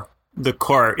core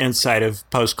insight of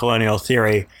post-colonial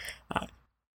theory.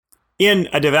 In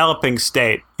a developing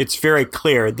state, it's very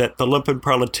clear that the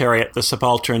lumpenproletariat, the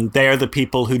subaltern, they're the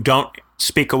people who don't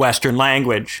speak a Western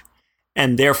language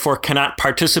and therefore cannot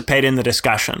participate in the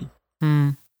discussion.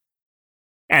 Mm.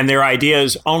 And their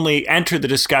ideas only enter the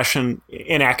discussion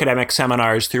in academic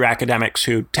seminars through academics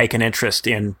who take an interest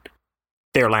in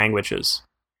their languages.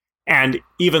 And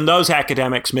even those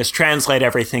academics mistranslate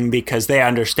everything because they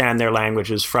understand their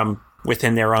languages from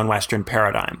within their own Western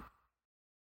paradigm.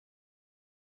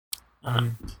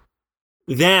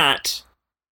 That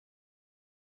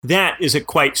is a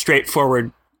quite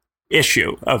straightforward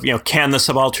issue of, can the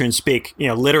subaltern speak?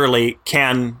 Literally,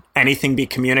 can anything be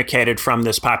communicated from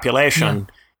this population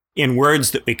in words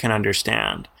that we can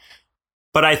understand?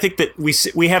 But I think that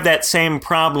we have that same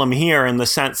problem here, in the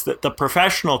sense that the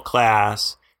professional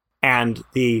class and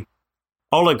the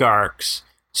oligarchs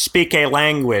speak a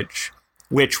language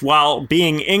which, while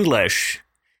being English,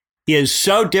 is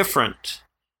so different,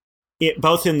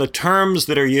 both in the terms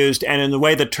that are used and in the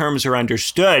way the terms are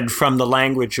understood from the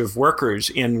language of workers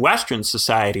in Western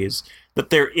societies, that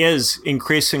there is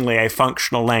increasingly a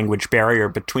functional language barrier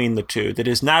between the two that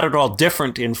is not at all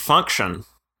different in function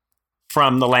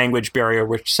from the language barrier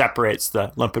which separates the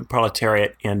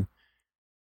lumpenproletariat in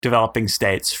developing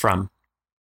states from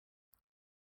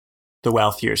the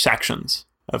wealthier sections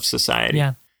of society.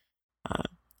 Yeah.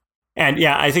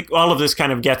 I think all of this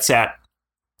kind of gets at,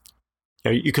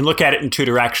 you can look at it in two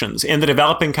directions. In the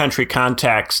developing country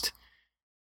context,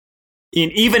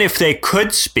 even if they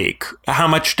could speak, how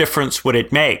much difference would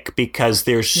it make? Because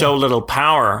there's so little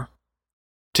power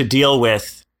to deal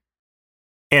with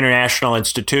international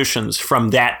institutions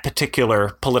from that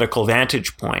particular political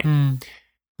vantage point.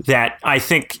 That I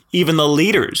think even the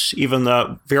leaders, even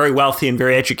the very wealthy and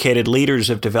very educated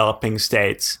leaders of developing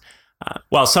states,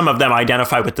 while some of them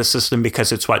identify with the system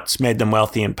because it's what's made them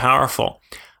wealthy and powerful,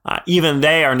 even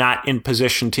they are not in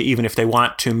position to, even if they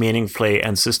want to, meaningfully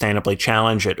and sustainably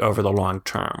challenge it over the long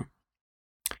term.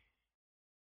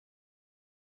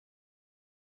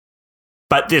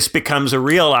 But this becomes a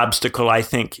real obstacle, I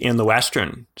think, in the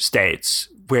Western states,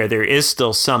 where there is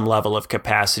still some level of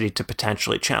capacity to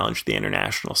potentially challenge the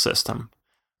international system.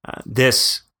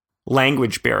 This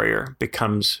language barrier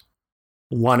becomes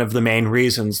one of the main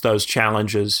reasons those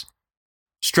challenges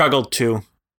struggle to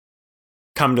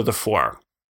come to the fore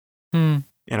in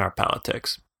our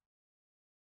politics.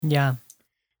 Yeah.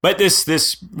 But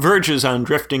this verges on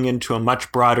drifting into a much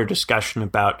broader discussion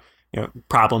about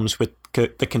problems with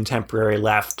the contemporary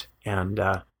left and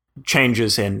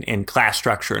changes in class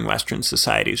structure in Western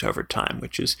societies over time,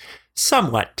 which is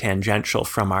somewhat tangential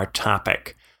from our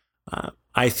topic.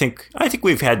 I think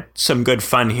we've had some good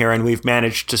fun here, and we've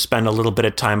managed to spend a little bit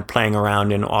of time playing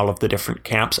around in all of the different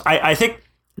camps. I think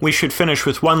we should finish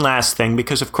with one last thing,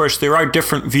 because, of course, there are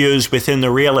different views within the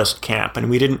realist camp, and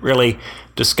we didn't really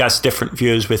discuss different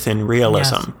views within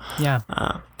realism. Yes.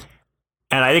 Yeah.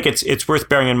 And I think it's worth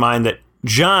bearing in mind that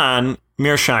John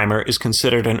Mearsheimer is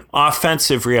considered an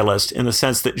offensive realist, in the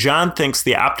sense that John thinks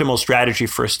the optimal strategy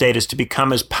for a state is to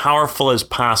become as powerful as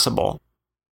possible.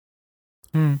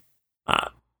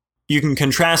 You can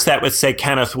contrast that with, say,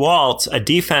 Kenneth Waltz, a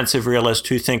defensive realist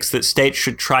who thinks that states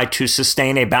should try to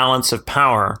sustain a balance of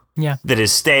power that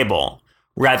is stable,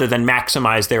 rather than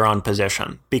maximize their own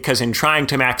position. Because in trying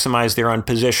to maximize their own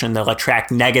position, they'll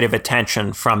attract negative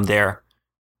attention from their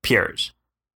peers.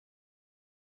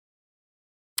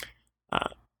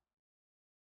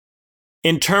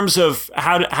 In terms of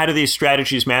how do these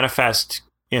strategies manifest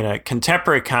in a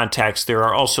contemporary context, there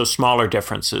are also smaller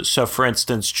differences. So, for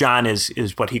instance, John is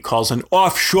what he calls an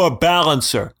offshore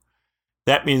balancer.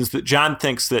 That means that John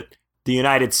thinks that the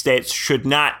United States should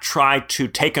not try to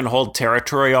take and hold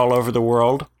territory all over the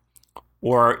world,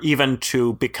 or even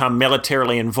to become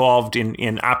militarily involved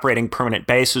in operating permanent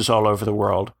bases all over the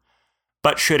world,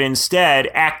 but should instead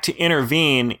act to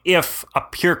intervene if a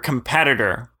peer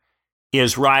competitor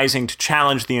is rising to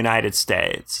challenge the United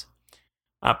States,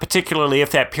 particularly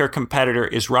if that peer competitor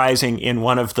is rising in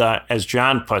one of the, as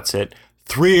John puts it,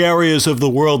 3 areas of the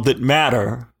world that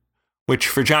matter, which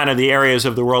for John are the areas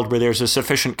of the world where there's a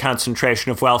sufficient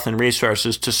concentration of wealth and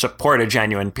resources to support a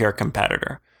genuine peer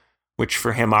competitor, which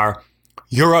for him are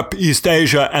Europe, East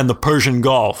Asia, and the Persian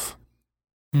Gulf.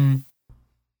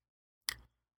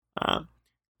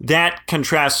 That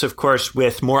contrasts, of course,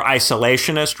 with more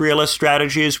isolationist realist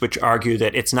strategies, which argue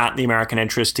that it's not in the American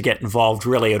interest to get involved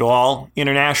really at all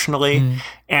internationally,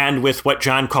 and with what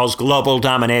John calls global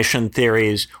domination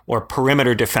theories or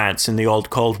perimeter defense in the old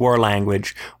Cold War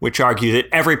language, which argue that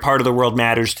every part of the world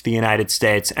matters to the United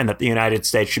States and that the United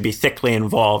States should be thickly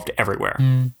involved everywhere.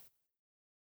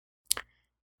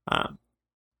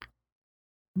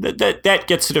 That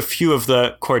gets at a few of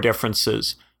the core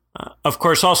differences. Of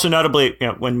course, also notably,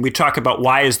 when we talk about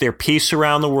why is there peace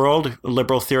around the world,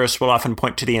 liberal theorists will often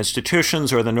point to the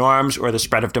institutions or the norms or the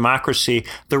spread of democracy.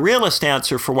 The realist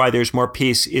answer for why there's more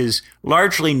peace is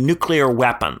largely nuclear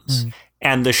weapons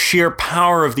and the sheer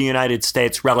power of the United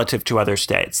States relative to other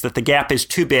states, that the gap is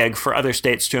too big for other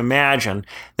states to imagine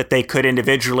that they could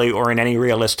individually or in any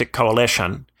realistic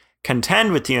coalition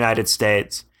contend with the United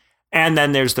States. And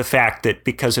then there's the fact that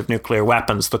because of nuclear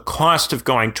weapons, the cost of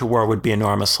going to war would be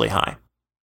enormously high.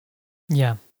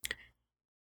 Yeah.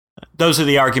 Those are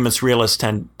the arguments realists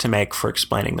tend to make for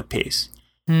explaining the peace.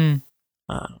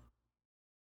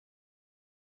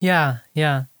 Yeah,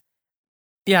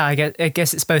 I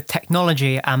guess it's both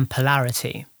technology and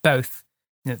polarity. Both,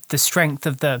 the strength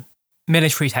of the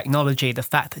military technology, the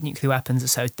fact that nuclear weapons are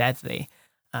so deadly,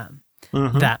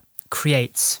 that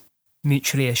creates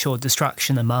mutually assured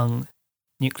destruction among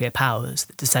nuclear powers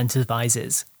that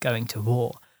disincentivizes going to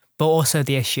war, but also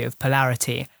the issue of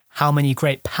polarity, how many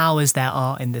great powers there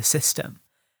are in the system.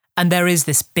 And there is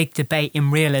this big debate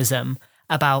in realism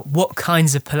about what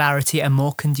kinds of polarity are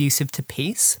more conducive to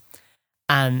peace.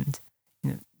 And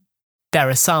there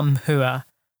are some who are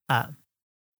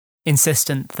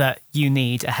insistent that you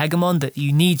need a hegemon, that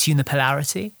you need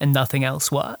unipolarity and nothing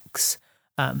else works.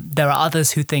 There are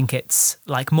others who think it's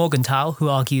like Morgenthau, who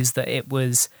argues that it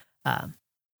was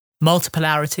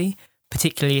multipolarity,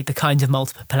 particularly the kind of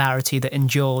multipolarity that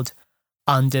endured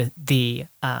under the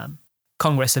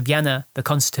Congress of Vienna, the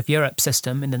Concert of Europe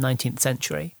system in the 19th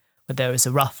century, where there is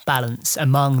a rough balance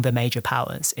among the major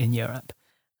powers in Europe.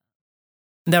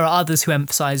 There are others who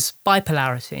emphasize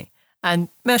bipolarity, and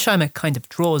Mearsheimer kind of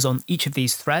draws on each of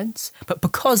these threads, but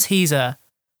because he's an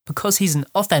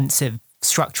offensive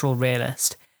structural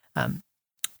realist,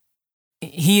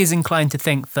 he is inclined to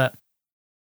think that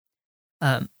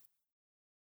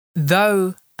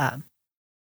though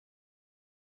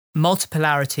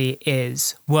multipolarity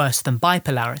is worse than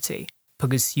bipolarity,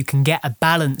 because you can get a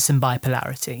balance in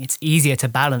bipolarity, it's easier to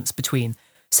balance between,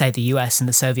 say, the US and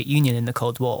the Soviet Union in the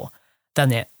Cold War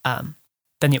than it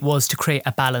was to create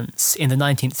a balance in the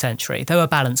 19th century, though a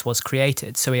balance was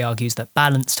created. So he argues that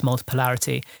balanced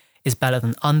multipolarity is better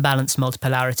than unbalanced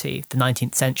multipolarity, the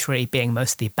 19th century being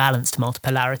mostly balanced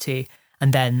multipolarity,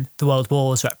 and then the world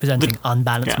wars representing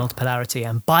unbalanced multipolarity,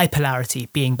 and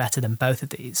bipolarity being better than both of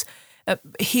these.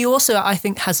 He also, I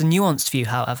think, has a nuanced view,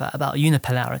 however, about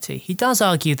unipolarity. He does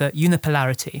argue that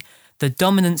unipolarity, the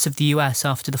dominance of the US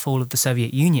after the fall of the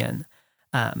Soviet Union,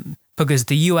 because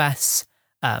the US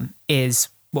is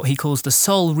what he calls the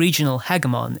sole regional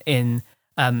hegemon in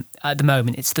at the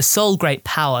moment. It's the sole great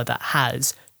power that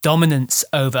has dominance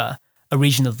over a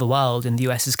region of the world, in the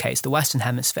US's case, the Western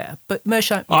Hemisphere. But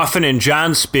Mearsheimer... Often in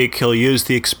John's speak, he'll use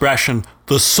the expression,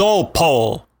 the sole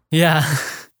pole. Yeah.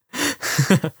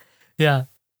 Yeah.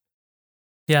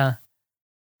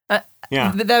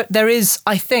 There is,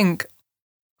 I think,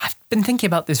 I've been thinking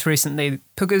about this recently,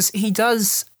 because he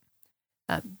does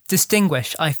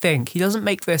distinguish, I think, he doesn't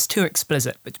make this too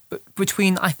explicit, but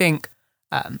between, I think,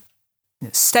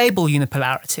 stable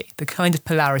unipolarity, the kind of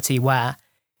polarity where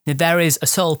there is a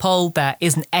sole pole, there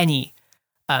isn't any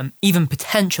even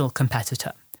potential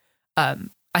competitor.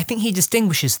 I think he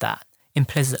distinguishes that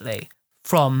implicitly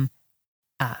from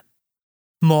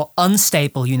more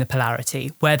unstable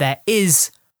unipolarity, where there is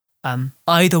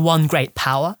either one great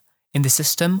power in the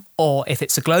system, or if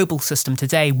it's a global system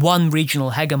today, one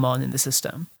regional hegemon in the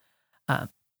system.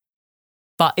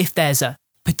 But if there's a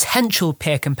potential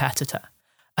peer competitor,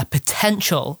 a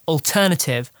potential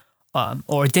alternative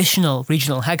or additional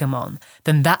regional hegemon,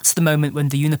 then that's the moment when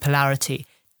the unipolarity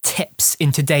tips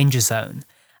into danger zone.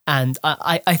 And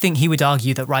I think he would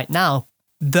argue that right now,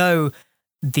 though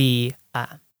the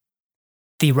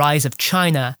rise of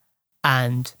China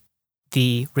and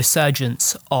the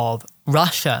resurgence of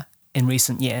Russia in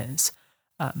recent years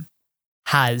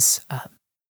has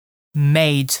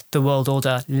made the world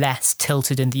order less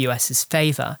tilted in the US's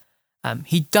favour,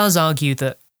 he does argue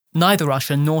that neither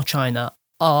Russia nor China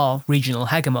are regional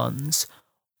hegemons,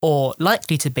 or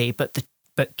likely to be, but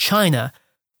China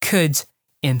could,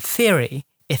 in theory,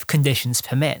 if conditions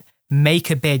permit, make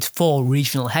a bid for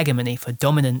regional hegemony, for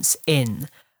dominance in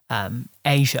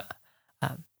Asia.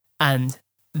 And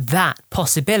that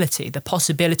possibility, the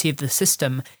possibility of the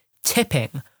system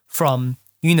tipping from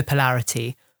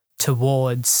unipolarity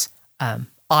towards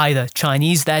either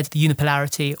Chinese-led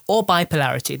unipolarity or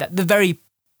bipolarity, that the very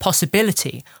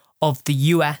possibility of the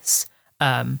US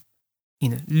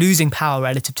losing power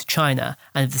relative to China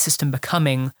and of the system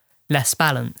becoming less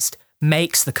balanced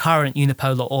makes the current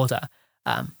unipolar order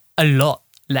a lot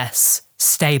less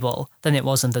stable than it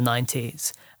was in the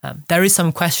 90s. There is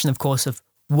some question, of course, of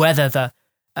whether the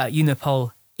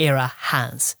unipole era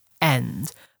has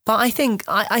end. But I think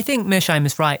Mearsheimer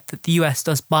is right that the US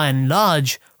does by and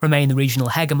large remain the regional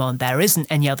hegemon. There isn't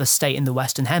any other state in the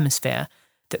Western Hemisphere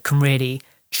that can really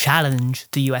challenge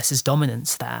the US's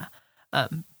dominance there.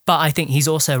 But I think he's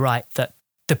also right that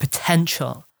the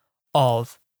potential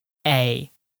of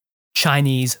a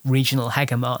Chinese regional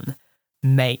hegemon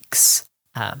makes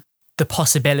the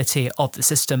possibility of the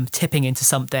system tipping into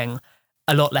something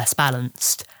a lot less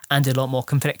balanced and a lot more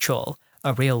conflictual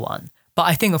a real one. But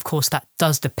I think, of course, that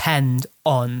does depend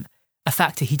on a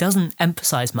factor he doesn't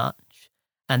emphasize much.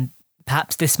 And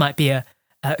perhaps this might be a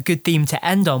good theme to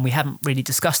end on. We haven't really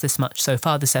discussed this much so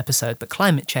far this episode, but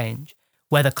climate change.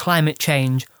 Whether climate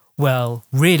change will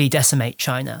really decimate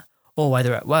China or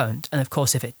whether it won't. And of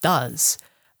course, if it does,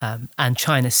 and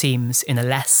China seems in a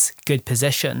less good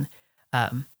position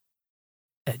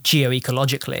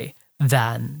geoecologically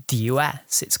than the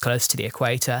US, it's close to the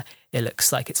equator, it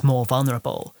looks like it's more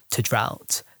vulnerable to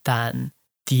drought than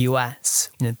the US.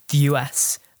 The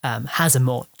US has a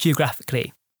more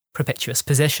geographically propitious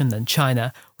position than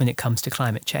China when it comes to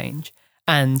climate change.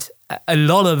 And a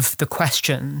lot of the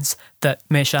questions that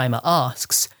Mearsheimer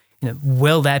asks,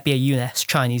 will there be a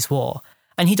US-Chinese war?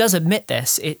 And he does admit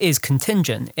this, it is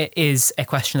contingent, it is a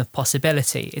question of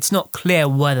possibility. It's not clear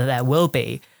whether there will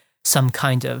be some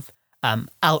kind of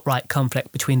outright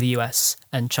conflict between the US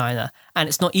and China. And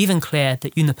it's not even clear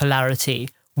that unipolarity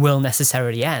will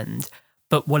necessarily end.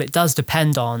 But what it does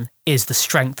depend on is the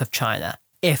strength of China.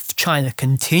 If China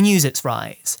continues its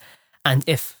rise, and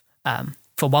if,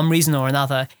 for one reason or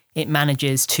another, it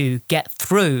manages to get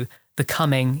through the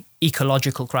coming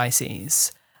ecological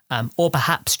crises, or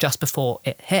perhaps just before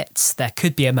it hits, there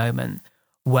could be a moment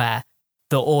where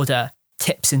the order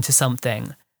tips into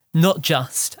something, not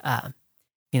just,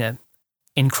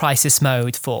 in crisis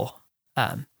mode for,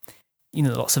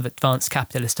 lots of advanced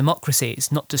capitalist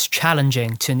democracies, not just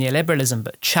challenging to neoliberalism,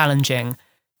 but challenging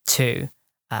to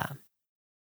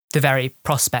the very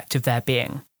prospect of there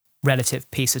being relative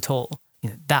peace at all.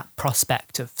 That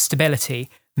prospect of stability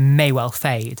may well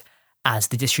fade as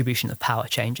the distribution of power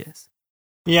changes.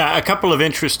 Yeah, a couple of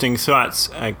interesting thoughts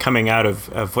coming out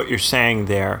of what you're saying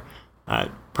there,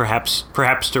 perhaps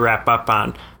to wrap up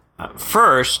on.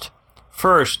 First,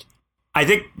 I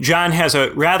think John has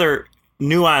a rather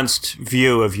nuanced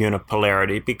view of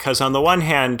unipolarity, because on the one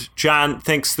hand, John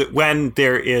thinks that when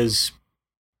there is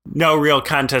no real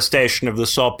contestation of the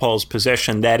Sole Pole's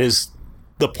position, that is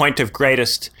the point of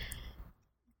greatest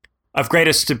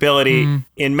stability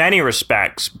in many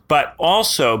respects, but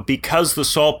also because the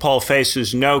Sole Pole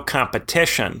faces no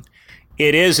competition,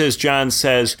 it is, as John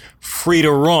says, free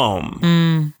to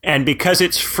roam. And because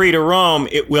it's free to roam,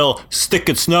 it will stick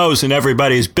its nose in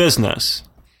everybody's business.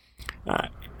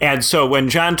 And so when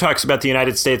John talks about the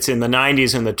United States in the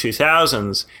 90s and the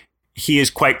 2000s, he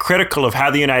is quite critical of how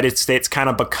the United States kind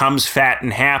of becomes fat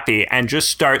and happy and just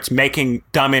starts making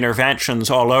dumb interventions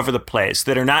all over the place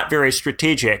that are not very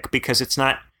strategic because it's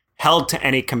not held to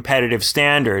any competitive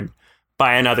standard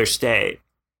by another state.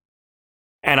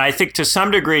 And I think to some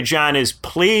degree, John is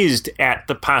pleased at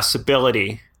the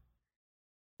possibility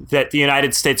that the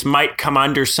United States might come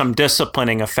under some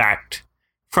disciplining effect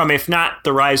from, if not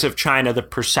the rise of China, the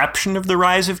perception of the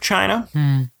rise of China.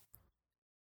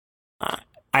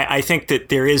 I think that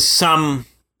there is some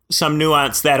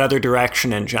nuance that other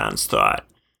direction in John's thought,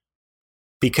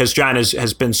 because John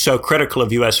has been so critical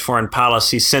of U.S. foreign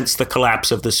policy since the collapse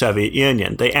of the Soviet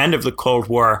Union. The end of the Cold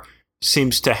War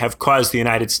seems to have caused the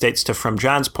United States to, from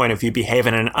John's point of view, behave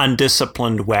in an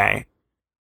undisciplined way.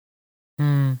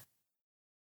 Mm.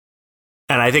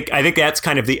 And I think that's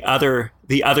kind of the other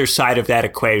side of that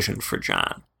equation for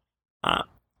John.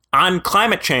 On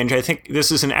climate change, I think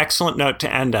this is an excellent note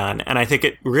to end on, and I think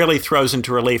it really throws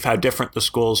into relief how different the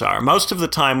schools are. Most of the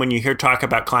time when you hear talk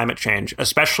about climate change,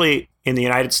 especially in the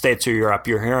United States or Europe,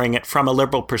 you're hearing it from a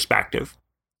liberal perspective.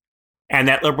 And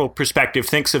that liberal perspective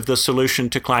thinks of the solution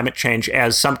to climate change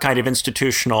as some kind of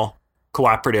institutional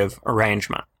cooperative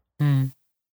arrangement. Mm.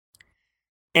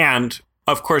 And,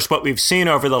 of course, what we've seen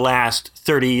over the last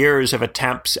 30 years of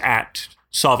attempts at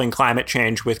solving climate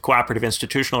change with cooperative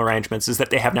institutional arrangements is that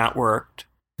they have not worked.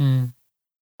 Mm.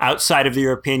 Outside of the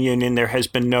European Union, there has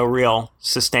been no real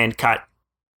sustained cut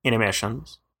in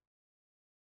emissions.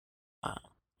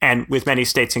 And with many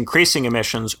states increasing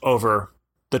emissions over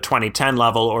the 2010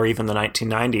 level or even the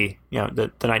 1990, the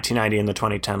 1990 and the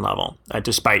 2010 level,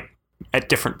 despite at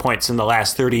different points in the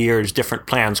last 30 years, different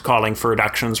plans calling for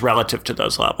reductions relative to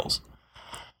those levels.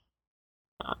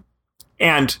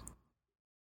 And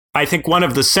I think one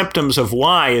of the symptoms of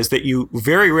why is that you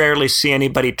very rarely see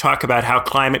anybody talk about how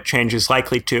climate change is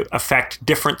likely to affect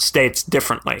different states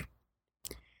differently.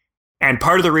 And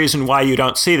part of the reason why you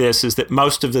don't see this is that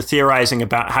most of the theorizing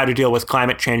about how to deal with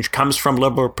climate change comes from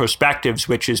liberal perspectives,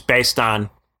 which is based on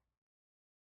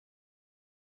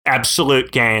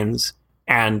absolute gains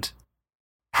and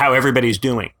how everybody's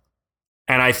doing.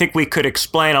 And I think we could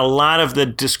explain a lot of the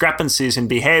discrepancies in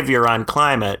behavior on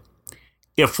climate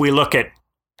if we look at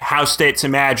how states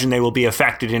imagine they will be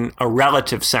affected in a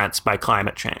relative sense by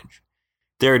climate change.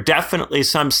 There are definitely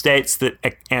some states that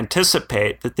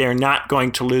anticipate that they're not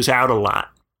going to lose out a lot.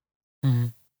 Mm-hmm.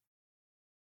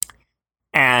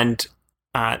 And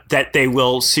that they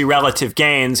will see relative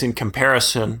gains in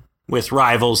comparison with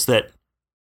rivals that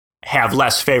have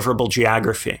less favorable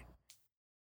geography.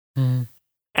 Mm-hmm.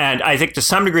 And I think to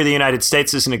some degree, the United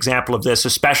States is an example of this,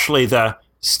 especially the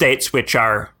states which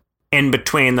are in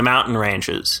between the mountain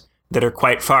ranges that are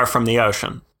quite far from the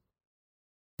ocean.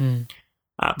 Mm.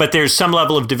 But there's some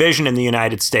level of division in the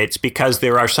United States because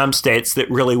there are some states that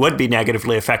really would be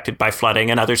negatively affected by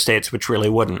flooding and other states which really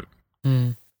wouldn't.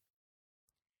 Mm.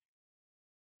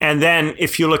 And then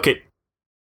if you look at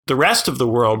the rest of the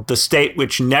world, the state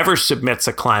which never submits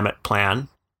a climate plan,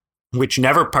 which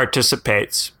never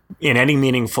participates in any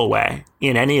meaningful way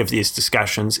in any of these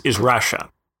discussions, is Russia.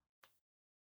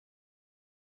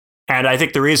 And I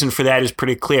think the reason for that is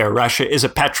pretty clear. Russia is a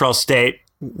petrol state.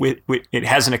 It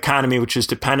has an economy which is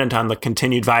dependent on the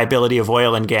continued viability of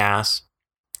oil and gas.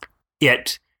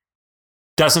 It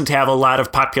doesn't have a lot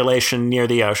of population near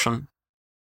the ocean.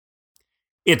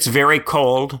 It's very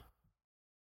cold.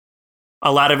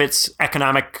 A lot of its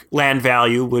economic land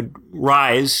value would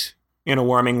rise in a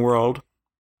warming world.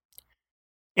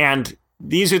 And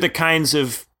these are the kinds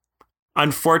of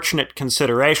unfortunate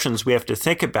considerations we have to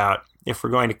think about if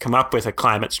we're going to come up with a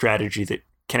climate strategy that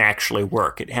can actually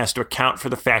work. It has to account for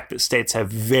the fact that states have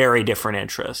very different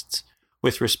interests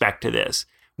with respect to this.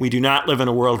 We do not live in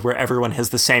a world where everyone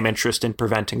has the same interest in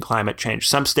preventing climate change.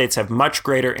 Some states have much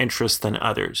greater interest than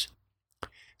others.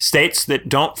 States that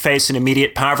don't face an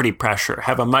immediate poverty pressure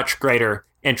have a much greater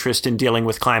interest in dealing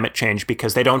with climate change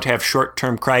because they don't have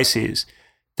short-term crises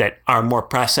that are more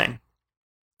pressing.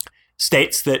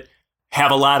 States that have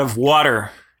a lot of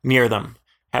water near them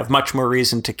have much more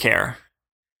reason to care.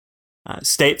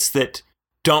 States that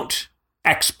don't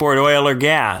export oil or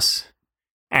gas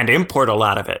and import a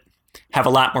lot of it have a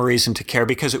lot more reason to care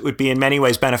because it would be in many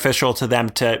ways beneficial to them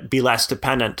to be less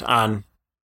dependent on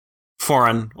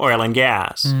foreign oil and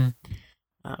gas. Mm.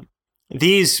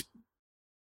 These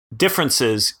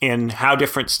differences in how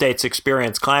different states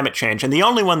experience climate change, and the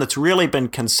only one that's really been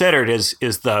considered is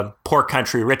the poor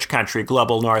country, rich country,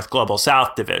 global north, global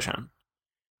south division.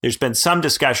 There's been some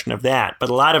discussion of that, but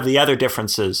a lot of the other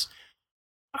differences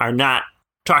are not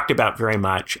talked about very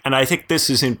much. And I think this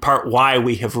is in part why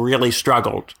we have really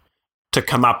struggled to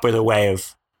come up with a way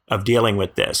of dealing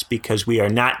with this, because we are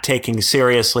not taking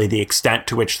seriously the extent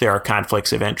to which there are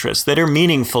conflicts of interest that are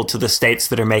meaningful to the states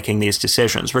that are making these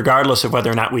decisions, regardless of whether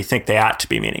or not we think they ought to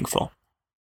be meaningful.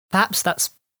 Perhaps that's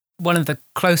one of the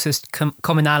closest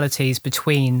commonalities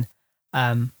between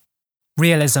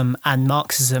realism and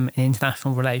Marxism in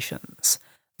international relations,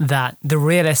 that the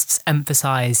realists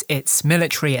emphasize its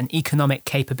military and economic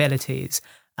capabilities,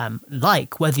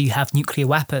 like whether you have nuclear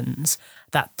weapons,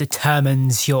 that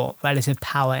determines your relative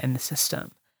power in the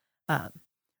system.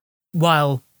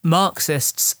 While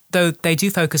Marxists, though they do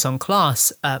focus on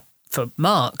class, for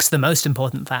Marx, the most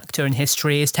important factor in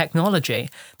history is technology,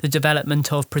 the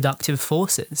development of productive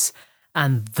forces.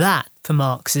 And that, for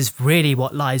Marx, is really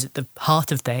what lies at the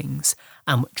heart of things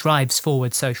and what drives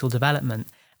forward social development.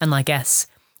 And I guess,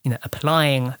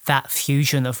 applying that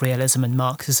fusion of realism and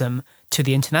Marxism to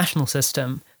the international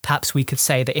system, perhaps we could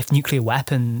say that if nuclear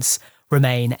weapons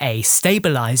remain a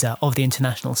stabilizer of the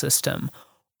international system,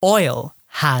 oil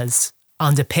has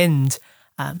underpinned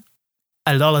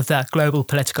a lot of the global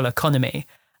political economy.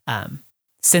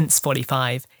 Since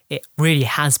 45, it really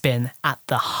has been at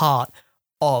the heart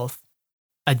of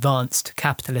advanced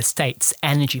capitalist states'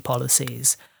 energy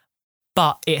policies.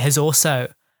 But it has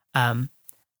also,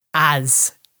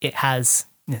 as it has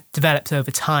developed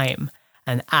over time,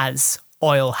 and as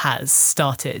oil has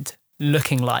started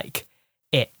looking like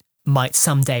it might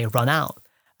someday run out,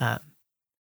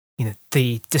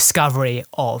 the discovery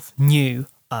of new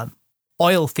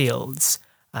oil fields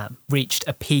reached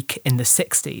a peak in the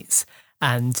 60s.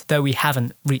 And though we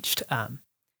haven't reached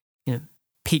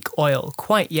peak oil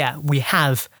quite yet, we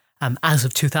have, as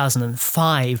of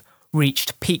 2005,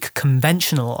 reached peak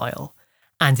conventional oil.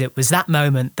 And it was that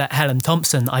moment that Helen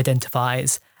Thompson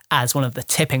identifies as one of the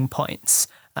tipping points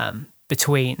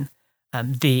between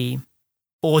the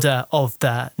order of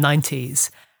the 90s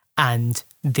and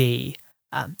the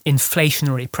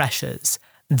inflationary pressures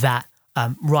that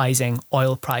rising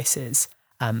oil prices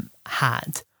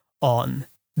had on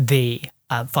the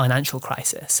financial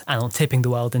crisis and on tipping the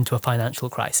world into a financial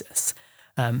crisis.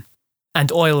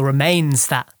 And oil remains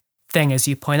that thing, as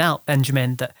you point out,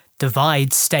 Benjamin, that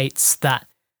divides states that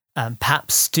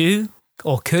perhaps do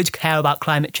or could care about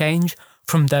climate change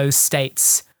from those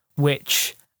states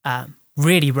which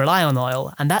really rely on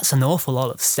oil. And that's an awful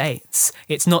lot of states.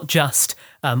 It's not just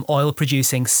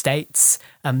oil-producing states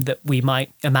that we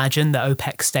might imagine, the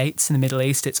OPEC states in the Middle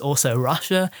East. It's also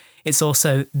Russia. It's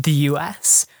also the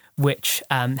US, which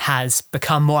has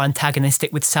become more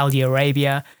antagonistic with Saudi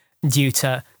Arabia due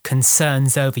to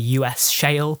concerns over US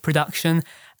shale production.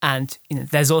 And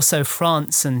there's also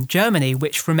France and Germany,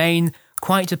 which remain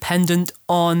quite dependent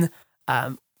on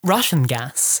Russian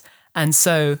gas. And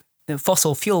so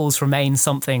fossil fuels remain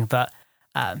something that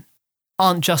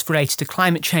aren't just related to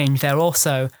climate change. They're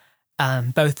also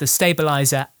both a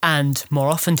stabilizer and, more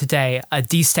often today, a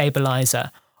destabilizer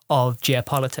of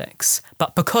geopolitics.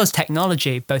 But because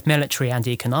technology, both military and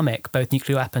economic, both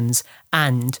nuclear weapons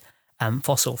and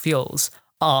fossil fuels,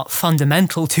 are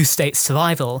fundamental to state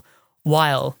survival,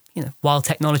 while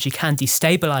technology can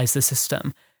destabilize the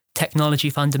system, technology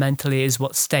fundamentally is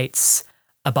what states,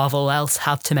 above all else,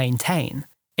 have to maintain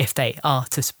if they are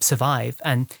to survive.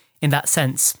 And in that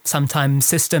sense, sometimes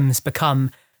systems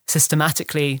become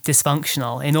systematically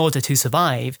dysfunctional. In order to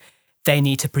survive, they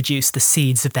need to produce the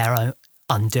seeds of their own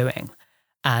undoing.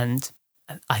 And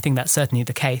I think that's certainly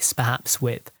the case, perhaps,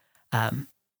 with the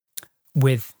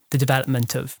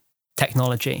development of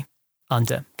technology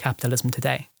under capitalism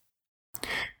today.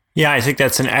 Yeah, I think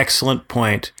that's an excellent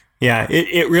point. Yeah,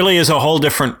 it really is a whole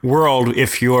different world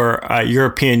if you're a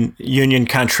European Union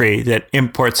country that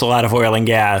imports a lot of oil and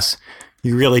gas.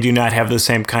 You really do not have the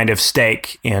same kind of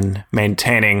stake in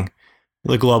maintaining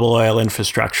the global oil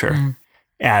infrastructure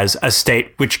as a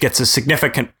state which gets a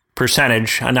significant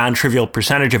percentage, a non-trivial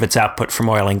percentage of its output from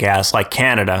oil and gas, like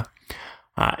Canada,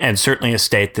 and certainly a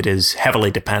state that is heavily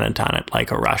dependent on it,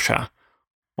 like a Russia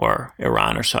or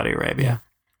Iran or Saudi Arabia.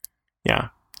 Yeah.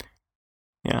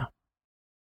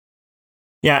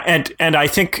 And I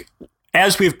think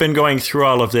as we've been going through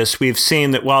all of this, we've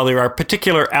seen that while there are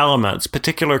particular elements,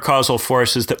 particular causal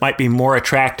forces that might be more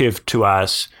attractive to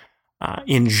us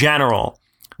in general,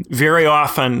 very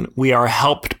often we are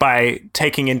helped by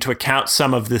taking into account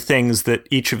some of the things that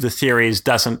each of the theories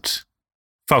doesn't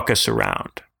focus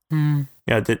around.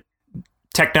 That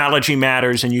technology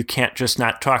matters and you can't just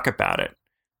not talk about it.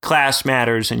 Class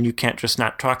matters and you can't just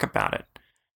not talk about it.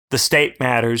 The state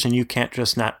matters and you can't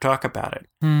just not talk about it.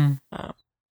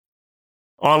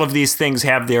 All of these things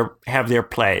have their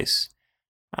place.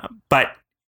 But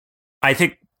I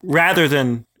think rather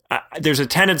than, there's a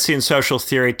tendency in social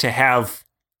theory to have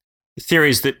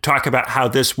theories that talk about how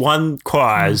this one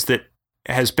cause that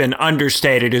has been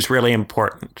understated is really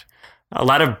important. A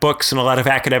lot of books and a lot of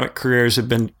academic careers have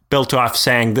been built off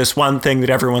saying this one thing that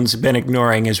everyone's been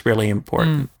ignoring is really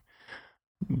important.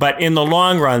 But in the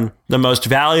long run, the most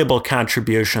valuable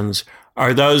contributions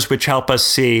are those which help us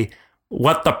see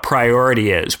what the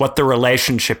priority is, what the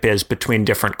relationship is between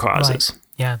different causes. Right.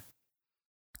 Yeah.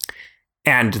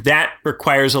 And that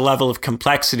requires a level of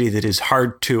complexity that is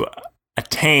hard to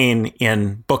attain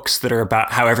in books that are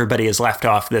about how everybody is left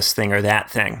off this thing or that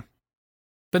thing.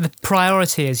 But the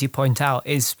priority, as you point out,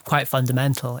 is quite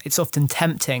fundamental. It's often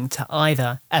tempting to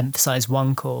either emphasize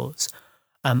one cause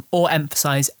or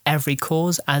emphasize every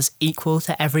cause as equal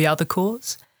to every other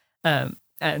cause.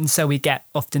 And so we get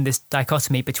often this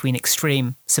dichotomy between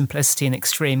extreme simplicity and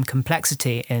extreme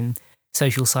complexity in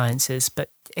social sciences, but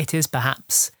it is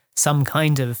perhaps some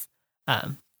kind of,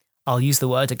 I'll use the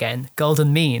word again,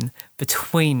 golden mean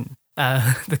between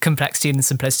the complexity and the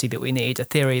simplicity that we need, a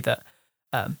theory that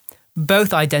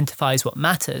both identifies what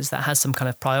matters, that has some kind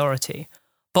of priority,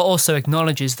 but also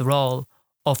acknowledges the role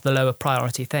of the lower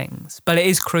priority things. But it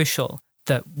is crucial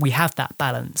that we have that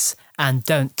balance and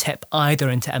don't tip either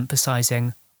into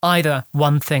emphasizing either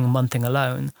one thing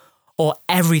alone, or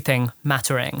everything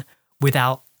mattering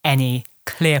without any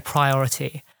clear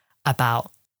priority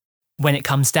about, when it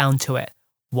comes down to it,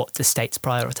 what do states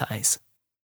prioritize.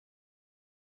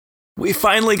 We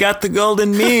finally got the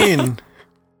golden mean.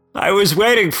 I was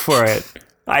waiting for it.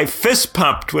 I fist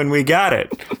pumped when we got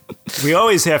it. We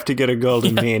always have to get a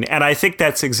golden mean. And I think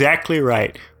that's exactly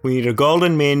right. We need a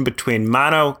golden mean between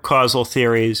monocausal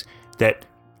theories that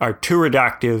are too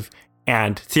reductive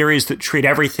and theories that treat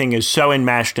everything as so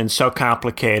enmeshed and so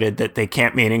complicated that they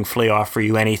can't meaningfully offer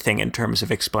you anything in terms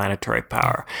of explanatory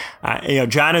power.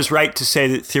 John is right to say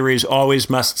that theories always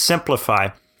must simplify.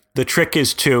 The trick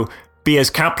is to be as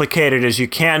complicated as you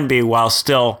can be while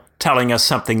still telling us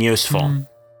something useful.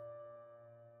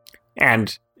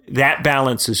 And that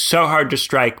balance is so hard to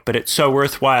strike, but it's so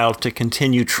worthwhile to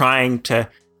continue trying to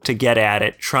get at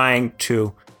it, trying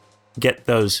to get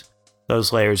those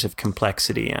layers of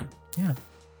complexity in.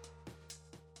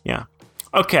 Yeah.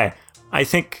 Okay. I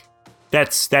think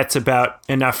that's about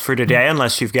enough for today,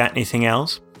 unless you've got anything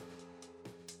else.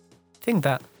 I think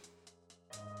that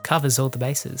covers all the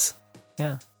bases.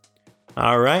 Yeah.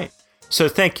 All right. So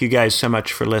thank you guys so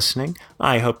much for listening.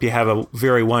 I hope you have a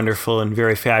very wonderful and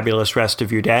very fabulous rest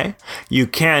of your day. You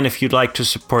can, if you'd like to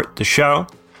support the show,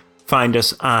 find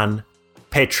us on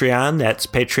Patreon. That's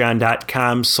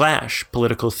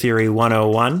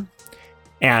patreon.com/politicaltheory101.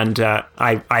 And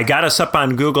I got us up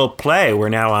on Google Play. We're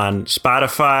now on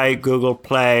Spotify, Google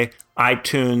Play,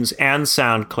 iTunes, and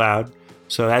SoundCloud.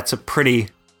 So that's a pretty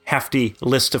hefty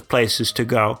list of places to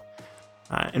go.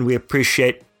 And we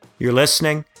appreciate your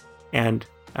listening. And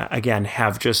again,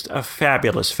 have just a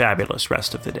fabulous, fabulous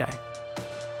rest of the day.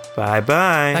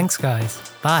 Bye-bye. Thanks, guys.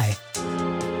 Bye.